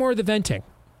give me some more of the venting.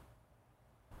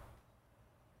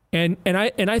 And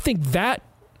I think that's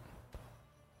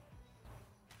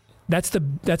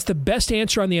the best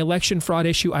answer on the election fraud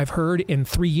issue I've heard in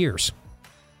 3 years.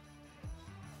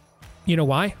 You know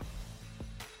why?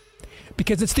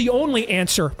 Because it's the only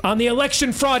answer on the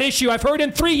election fraud issue I've heard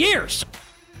in 3 years.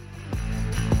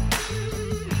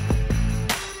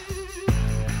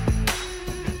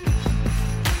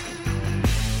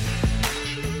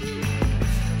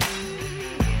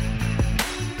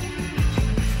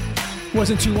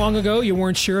 Wasn't too long ago you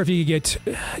weren't sure if you could get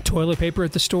toilet paper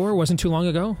at the store. Wasn't too long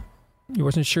ago you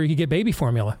wasn't sure you could get baby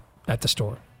formula at the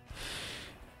store.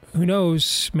 Who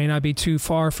knows, may not be too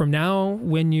far from now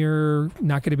when you're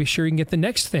not going to be sure you can get the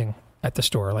next thing at the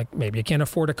store. Like maybe you can't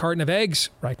afford a carton of eggs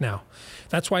right now.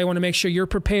 That's why you want to make sure you're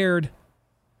prepared.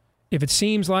 If it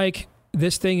seems like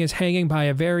this thing is hanging by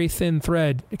a very thin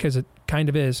thread, because it kind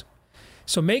of is.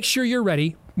 So make sure you're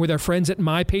ready with our friends at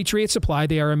My Patriot Supply.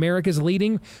 They are America's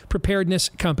leading preparedness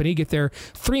company. Get their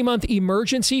 3-month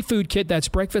emergency food kit. That's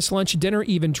breakfast, lunch, dinner,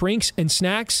 even drinks and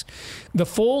snacks. The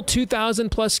full 2,000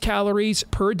 plus calories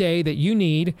per day that you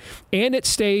need. And it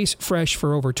stays fresh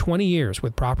for over 20 years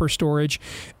with proper storage.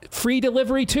 Free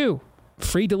delivery too.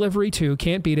 Free delivery too.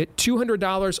 Can't beat it.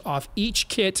 $200 off each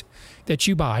kit that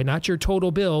you buy, not your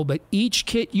total bill, but each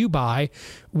kit you buy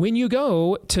when you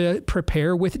go to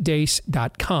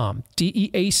preparewithdace.com.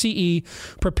 DEACE,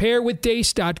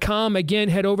 preparewithdace.com. Again,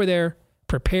 head over there,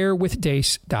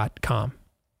 preparewithdace.com.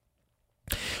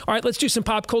 All right, let's do some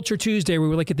Pop Culture Tuesday, where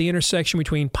we look at the intersection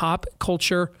between pop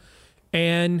culture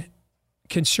and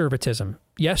conservatism.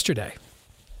 Yesterday,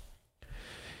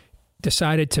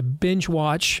 decided to binge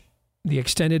watch the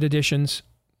extended editions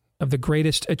of the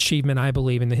greatest achievement, I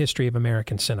believe, in the history of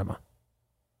American cinema.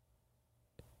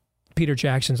 Peter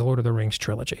Jackson's Lord of the Rings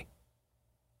trilogy.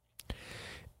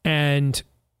 And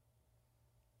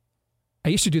I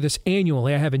used to do this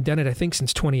annually. I haven't done it, I think,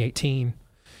 since 2018.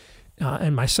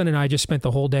 And my son and I just spent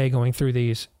the whole day going through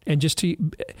these and just to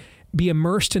be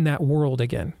immersed in that world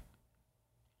again.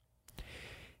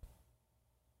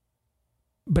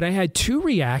 But I had 2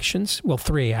 reactions, well,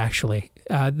 3 actually,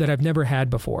 that I've never had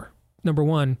before. Number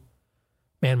one,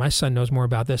 man, my son knows more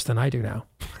about this than I do now.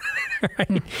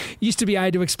 Right? Used to be I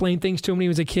had to explain things to him when he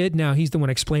was a kid. Now he's the one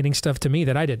explaining stuff to me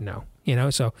that I didn't know.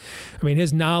 So, I mean,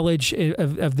 his knowledge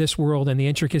of this world and the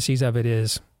intricacies of it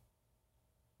is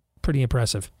pretty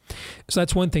impressive. So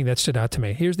that's one thing that stood out to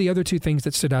me. Here's the other two things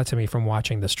that stood out to me from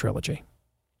watching this trilogy.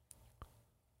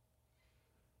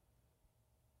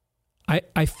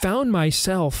 I found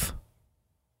myself,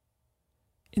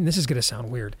 and this is going to sound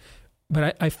weird,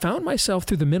 but I found myself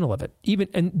through the middle of it.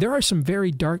 And there are some very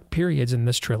dark periods in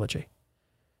this trilogy.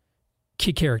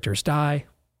 Key characters die.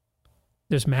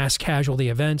 There's mass casualty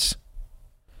events.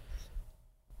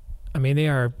 I mean,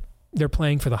 they're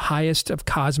playing for the highest of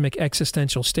cosmic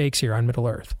existential stakes here on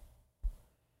Middle-earth.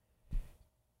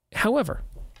 However,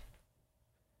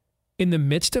 in the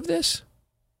midst of this,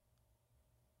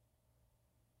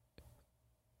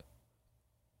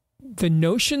 the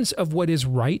notions of what is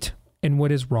right and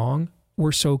what is wrong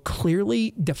were so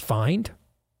clearly defined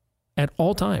at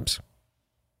all times.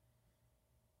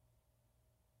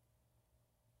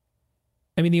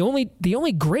 I mean, the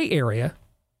only gray area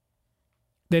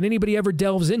that anybody ever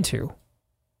delves into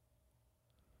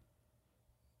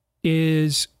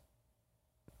is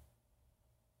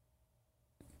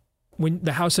when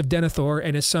the House of Denethor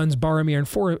and his sons Boromir and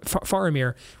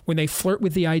Faramir, when they flirt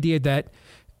with the idea that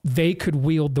they could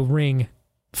wield the ring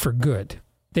for good.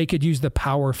 They could use the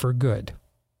power for good.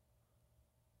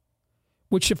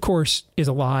 Which, of course, is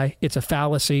a lie. It's a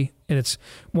fallacy. And it's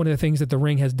one of the things that the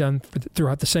ring has done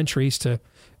throughout the centuries to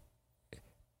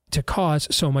cause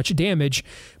so much damage.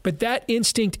 But that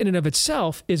instinct in and of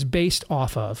itself is based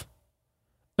off of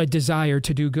a desire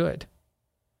to do good.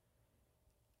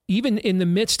 Even in the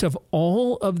midst of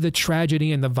all of the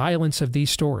tragedy and the violence of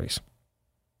these stories,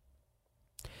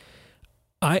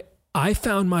 I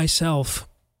found myself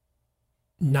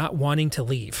not wanting to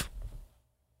leave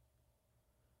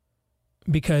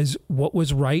because what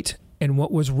was right and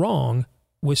what was wrong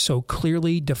was so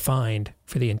clearly defined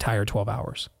for the entire 12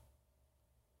 hours.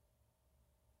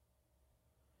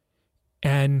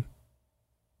 And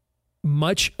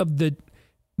much of the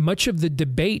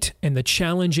debate and the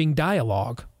challenging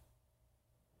dialogue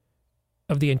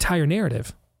of the entire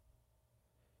narrative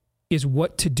is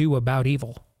what to do about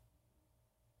evil.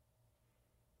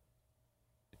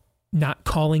 Not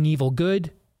calling evil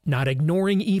good, not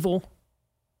ignoring evil,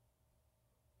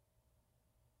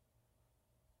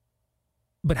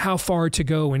 but how far to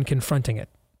go in confronting it,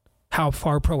 how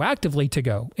far proactively to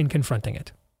go in confronting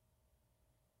it.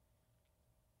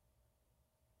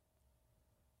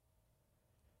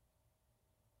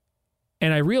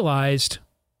 And I realized,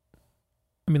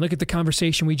 I mean, look at the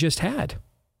conversation we just had.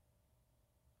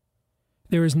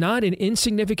 There is not an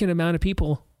insignificant amount of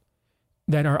people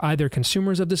that are either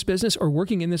consumers of this business or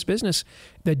working in this business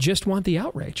that just want the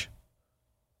outrage.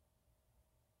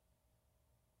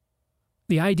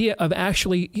 The idea of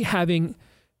actually having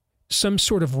some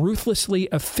sort of ruthlessly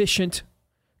efficient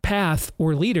path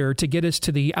or leader to get us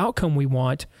to the outcome we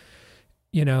want,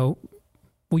 well,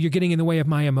 you're getting in the way of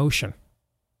my emotion.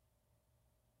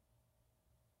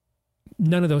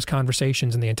 None of those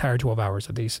conversations in the entire 12 hours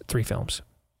of these 3 films.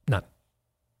 None.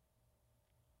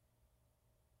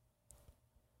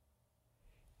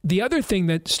 The other thing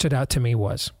that stood out to me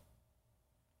was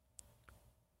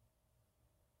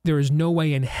there is no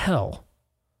way in hell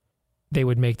they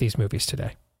would make these movies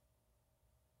today.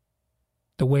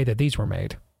 The way that these were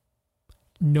made.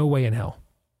 No way in hell.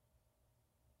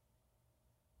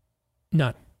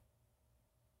 None.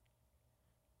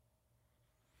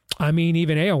 I mean,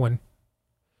 even Éowyn,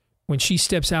 when she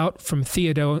steps out from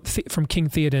King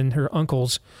Theoden, her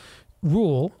uncle's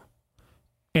rule,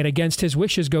 and against his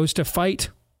wishes goes to fight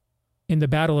in the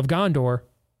Battle of Gondor,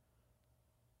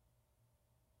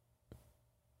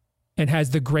 and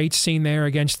has the great scene there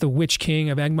against the Witch King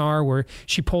of Angmar where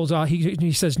she pulls off,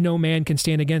 he says, "No man can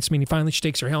stand against me," and he finally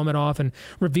takes her helmet off and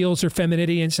reveals her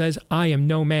femininity and says, "I am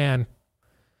no man,"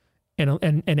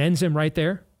 and ends him right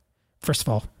there. First of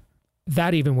all,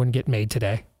 that even wouldn't get made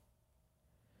today.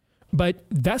 But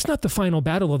that's not the final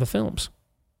battle of the films.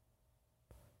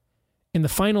 In the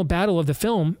final battle of the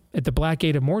film at the Black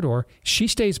Gate of Mordor, she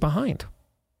stays behind.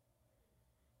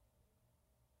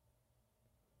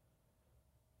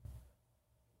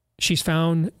 She's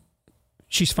finally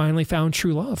found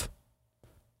true love.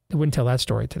 I wouldn't tell that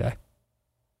story today.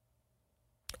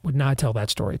 Would not tell that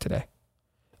story today.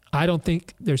 I don't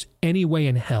think there's any way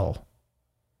in hell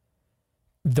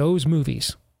those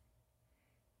movies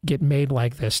get made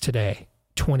like this today,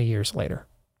 20 years later.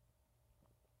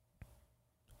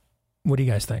 What do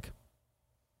you guys think?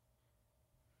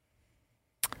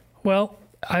 Well,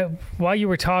 while you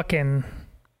were talking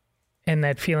and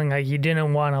that feeling like you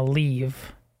didn't want to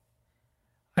leave,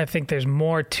 I think there's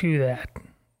more to that.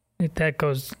 That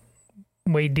goes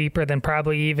way deeper than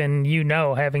probably even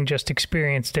having just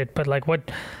experienced it. But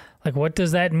what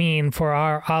does that mean for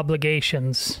our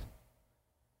obligations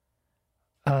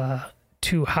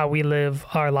to how we live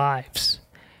our lives.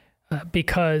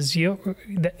 Because J.R.R.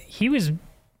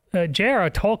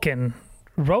 Tolkien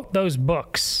wrote those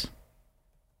books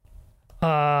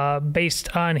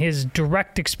based on his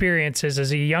direct experiences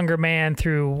as a younger man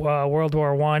through World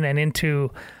War I and into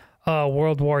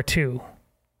World War II,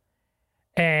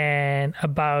 and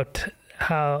about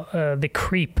how the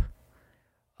creep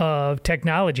of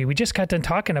technology. We just got done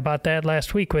talking about that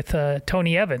last week with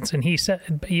Tony Evans, and he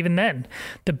said even then,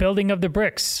 the building of the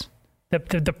bricks,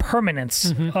 the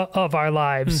permanence of our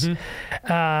lives.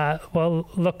 Well,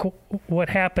 look what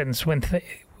happens when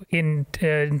in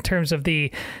terms of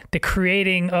the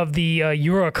creating of the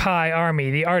Uruk-hai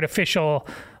army, the artificial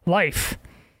life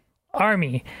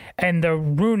army, and the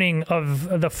ruining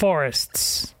of the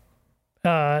forests,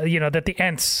 that the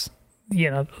Ents,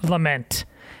 lament.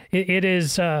 It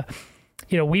is,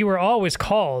 we were always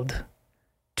called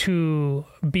to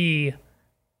be,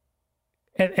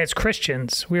 as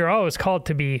Christians, we were always called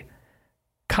to be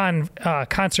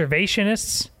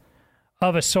conservationists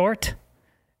of a sort,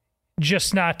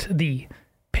 just not the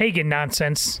pagan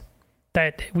nonsense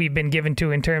that we've been given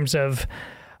to in terms of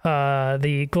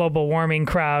the global warming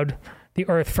crowd, the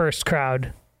Earth First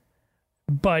crowd.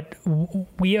 But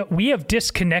we have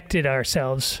disconnected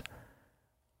ourselves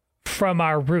from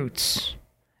our roots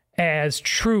as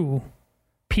true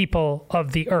people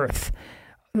of the earth.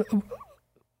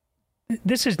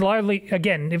 This is largely,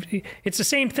 again, it's the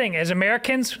same thing as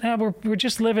Americans. We're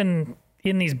just living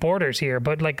in these borders here,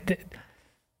 but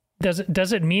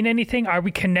does it mean anything? Are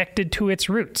we connected to its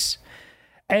roots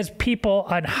as people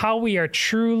on how we are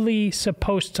truly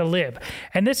supposed to live?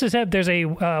 And there's a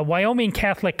Wyoming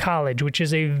Catholic College, which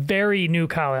is a very new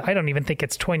college. I don't even think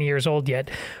it's 20 years old yet,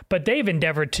 but they've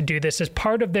endeavored to do this as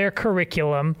part of their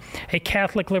curriculum, a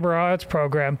Catholic liberal arts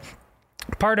program.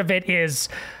 Part of it is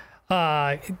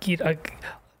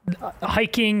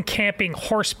hiking, camping,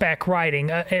 horseback riding,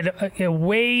 a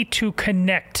way to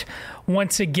connect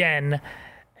once again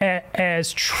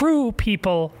as true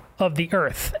people of the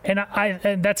earth.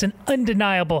 And that's an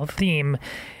undeniable theme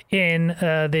in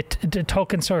the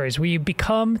Tolkien stories. We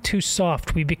become too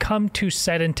soft. We become too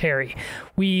sedentary.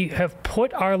 We have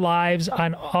put our lives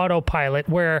on autopilot,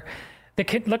 where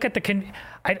look at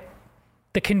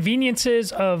the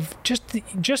conveniences of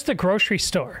just the grocery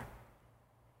store.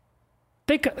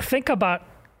 Think about,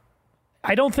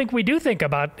 I don't think we do think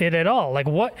about it at all. Like,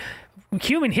 what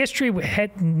human history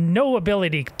had no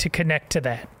ability to connect to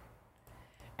that.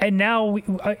 And now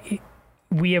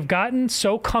we have gotten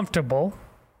so comfortable,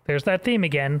 there's that theme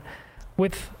again,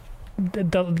 with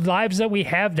the lives that we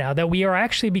have now, that we are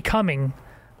actually becoming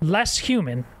less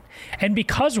human. And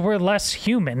because we're less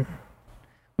human,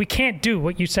 we can't do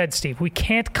what you said, Steve. We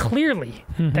can't clearly.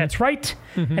 That's right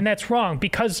and that's wrong,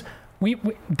 because we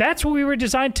that's what we were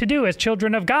designed to do as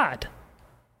children of God.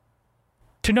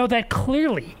 To know that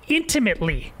clearly,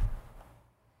 intimately.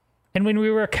 And when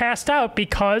we were cast out,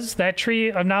 because that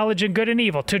tree of knowledge of good and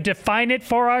evil, to define it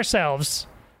for ourselves,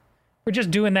 we're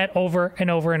just doing that over and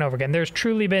over and over again. There's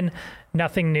truly been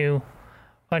nothing new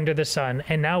under the sun.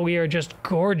 And now we are just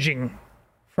gorging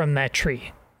from that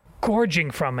tree, gorging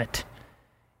from it.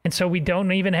 And so we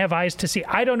don't even have eyes to see.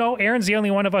 I don't know. Aaron's the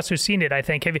only one of us who's seen it, I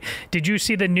think. Did you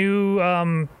see the new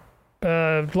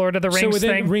Lord of the Rings thing? So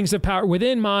within Rings of Power,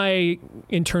 within my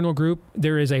internal group,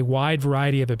 there is a wide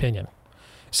variety of opinion.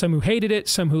 Some who hated it,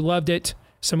 some who loved it,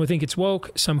 some who think it's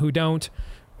woke, some who don't,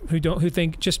 who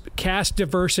think just cast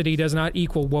diversity does not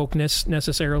equal wokeness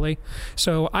necessarily.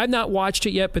 So I've not watched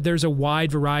it yet, but there's a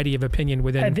wide variety of opinion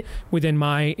within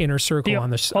my inner circle on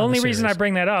this. The only reason I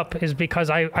bring that up is because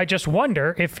I just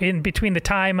wonder if in between the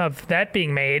time of that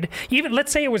being made, even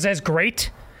let's say it was as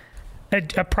great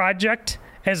a project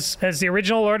as the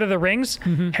original Lord of the Rings,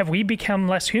 have we become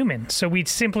less human? So we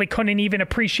simply couldn't even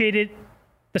appreciate it.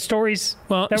 The stories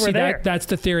that were there. That's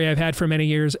the theory I've had for many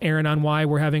years, Aaron, on why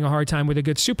we're having a hard time with a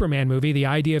good Superman movie. The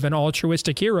idea of an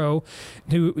altruistic hero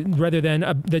who, rather than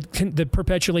the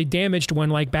perpetually damaged one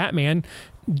like Batman,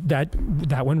 that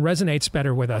one resonates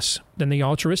better with us than the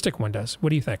altruistic one does.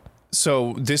 What do you think?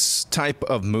 So this type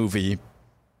of movie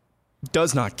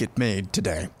does not get made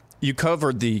today. You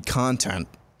covered the content,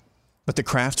 but the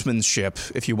craftsmanship,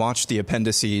 if you watch the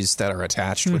appendices that are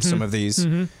attached with some of these,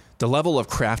 the level of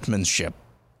craftsmanship.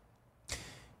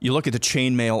 You look at the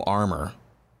chainmail armor.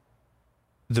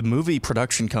 The movie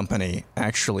production company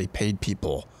actually paid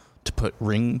people to put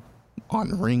ring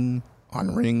on ring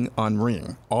on ring on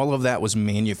ring. All of that was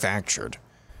manufactured.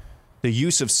 The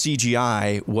use of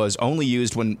CGI was only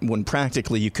used when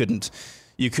practically you couldn't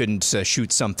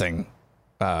shoot something,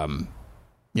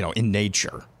 in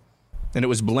nature. and it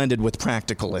was blended with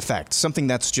practical effects. Something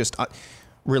that's just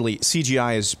really,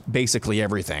 CGI is basically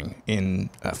everything in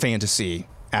fantasy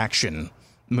action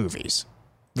movies.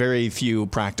 Very few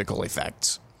practical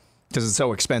effects because it's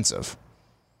so expensive.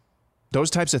 Those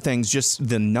types of things, just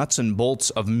the nuts and bolts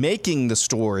of making the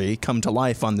story come to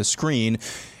life on the screen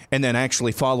and then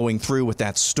actually following through with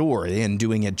that story and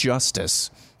doing it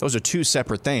justice. Those are two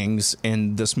separate things,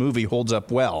 and this movie holds up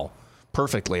well,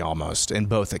 perfectly almost, in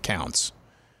both accounts.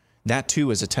 That, too,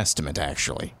 is a testament,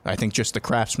 actually. I think just the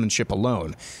craftsmanship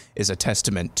alone is a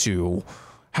testament to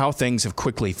how things have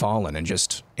quickly fallen in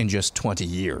just 20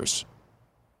 years.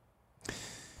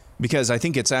 Because I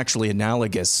think it's actually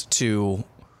analogous to,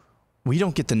 we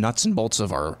don't get the nuts and bolts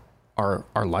of our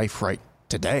life right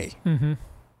today. Mm-hmm.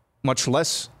 Much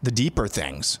less the deeper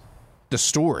things, the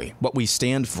story, what we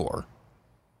stand for.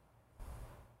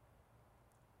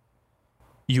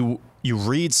 You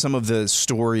read some of the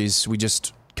stories we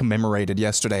just commemorated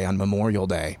yesterday on Memorial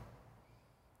Day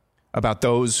about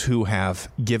those who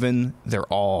have given their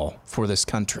all for this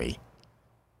country.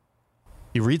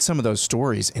 You read some of those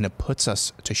stories and it puts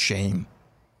us to shame.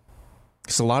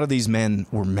 Because a lot of these men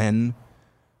were men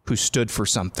who stood for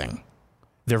something.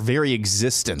 Their very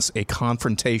existence, a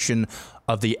confrontation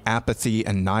of the apathy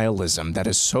and nihilism that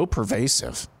is so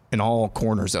pervasive in all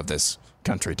corners of this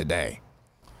country today.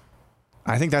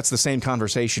 I think that's the same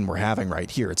conversation we're having right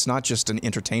here. It's not just an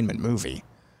entertainment movie.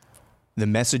 The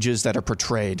messages that are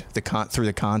portrayed through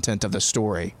the content of the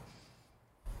story,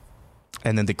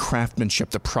 and then the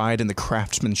craftsmanship, the pride and the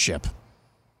craftsmanship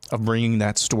of bringing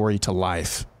that story to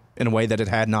life in a way that it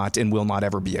had not and will not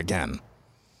ever be again.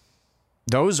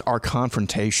 Those are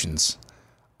confrontations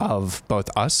of both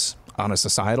us on a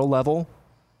societal level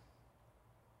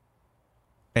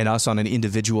and us on an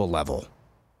individual level.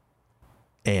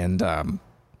 And,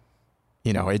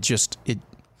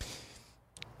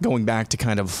 going back to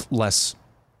kind of less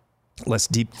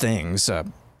deep things,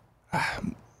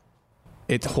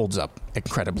 it holds up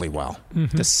incredibly well.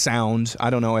 Mm-hmm. The sound, I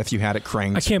don't know if you had it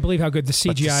cranked. I can't believe how good the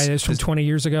CGI is from 20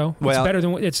 years ago. Well, it's better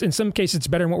than in some cases it's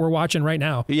better than what we're watching right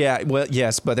now. Yeah, well,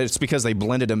 yes, but it's because they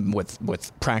blended them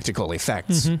with practical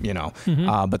effects,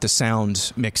 Mm-hmm. But the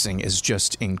sound mixing is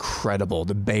just incredible.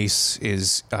 The bass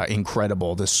is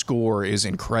incredible. The score is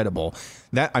incredible.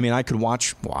 I could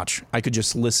I could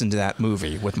just listen to that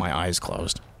movie with my eyes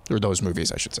closed, or those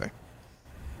movies, I should say.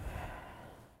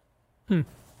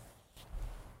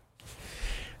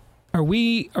 Are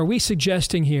we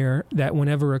suggesting here that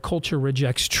whenever a culture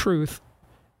rejects truth,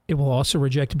 it will also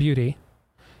reject beauty,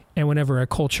 and whenever a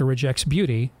culture rejects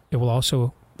beauty, it will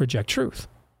also reject truth?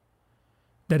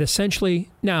 That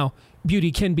essentially, now,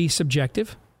 beauty can be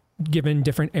subjective, given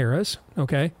different eras,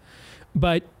 okay?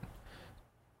 But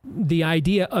the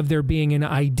idea of there being an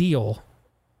ideal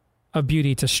of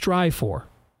beauty to strive for,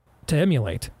 to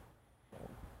emulate,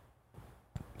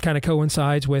 kind of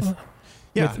coincides with...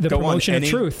 Yeah, the promotion of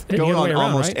truth. Go on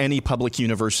almost any public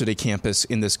university campus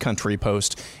in this country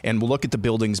and look at the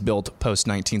buildings built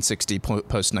post-1960,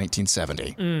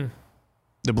 post-1970.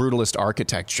 The brutalist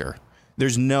architecture.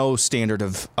 There's no standard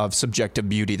of subjective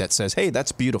beauty that says, hey,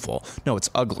 that's beautiful. No, it's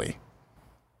ugly.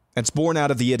 It's born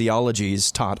out of the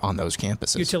ideologies taught on those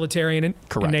campuses. Utilitarian in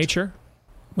nature.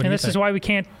 And this is why we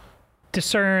can't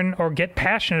discern or get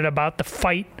passionate about the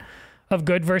fight of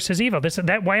good versus evil.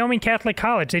 That Wyoming Catholic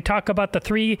College, they talk about the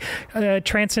three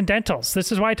transcendentals.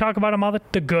 This is why I talk about them all: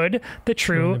 the good, the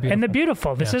true, and the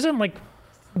beautiful. This isn't like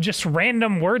just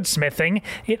random wordsmithing.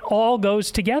 It all goes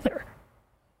together.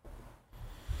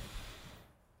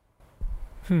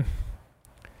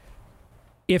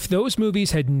 If those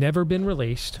movies had never been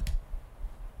released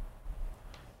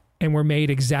and were made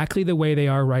exactly the way they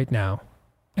are right now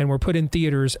and were put in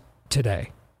theaters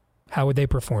today, how would they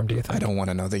perform, do you think? I don't want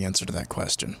to know the answer to that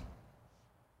question.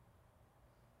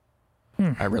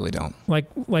 I really don't.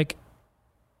 Like,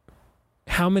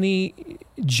 how many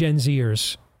Gen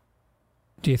Zers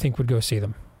do you think would go see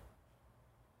them?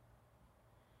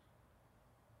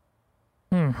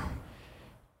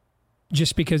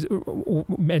 Just because,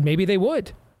 and maybe they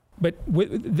would, but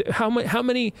how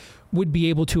many would be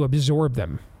able to absorb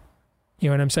them? You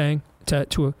know what I'm saying?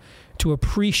 To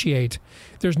appreciate.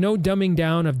 There's no dumbing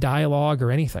down of dialogue or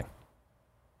anything.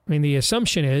 I mean, the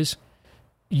assumption is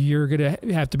you're going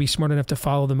to have to be smart enough to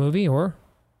follow the movie, or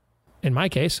in my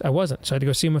case, I wasn't. So I had to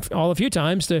go see them all a few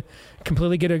times to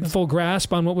completely get a full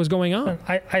grasp on what was going on.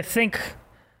 I think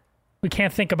we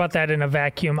can't think about that in a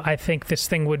vacuum. I think this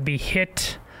thing would be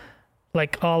hit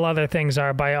like all other things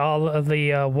are by all of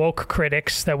the woke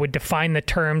critics that would define the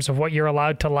terms of what you're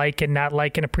allowed to like and not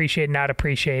like and appreciate and not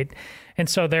appreciate. And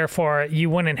so therefore you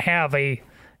wouldn't have a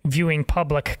viewing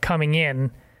public coming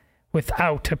in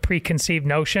without a preconceived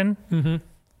notion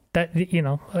that, you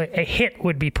know, a hit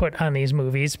would be put on these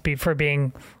movies for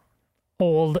being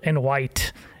old and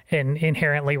white and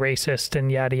inherently racist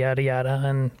and yada, yada, yada.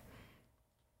 And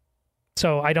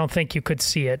so I don't think you could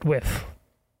see it with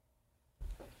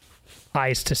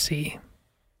eyes to see.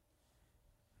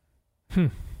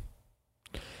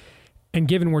 And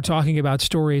given we're talking about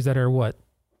stories that are, what,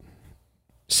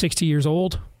 60 years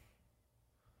old?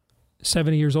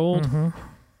 70 years old?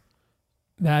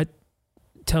 That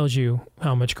tells you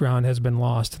how much ground has been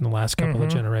lost in the last couple of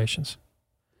generations.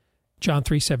 John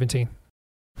 3:17.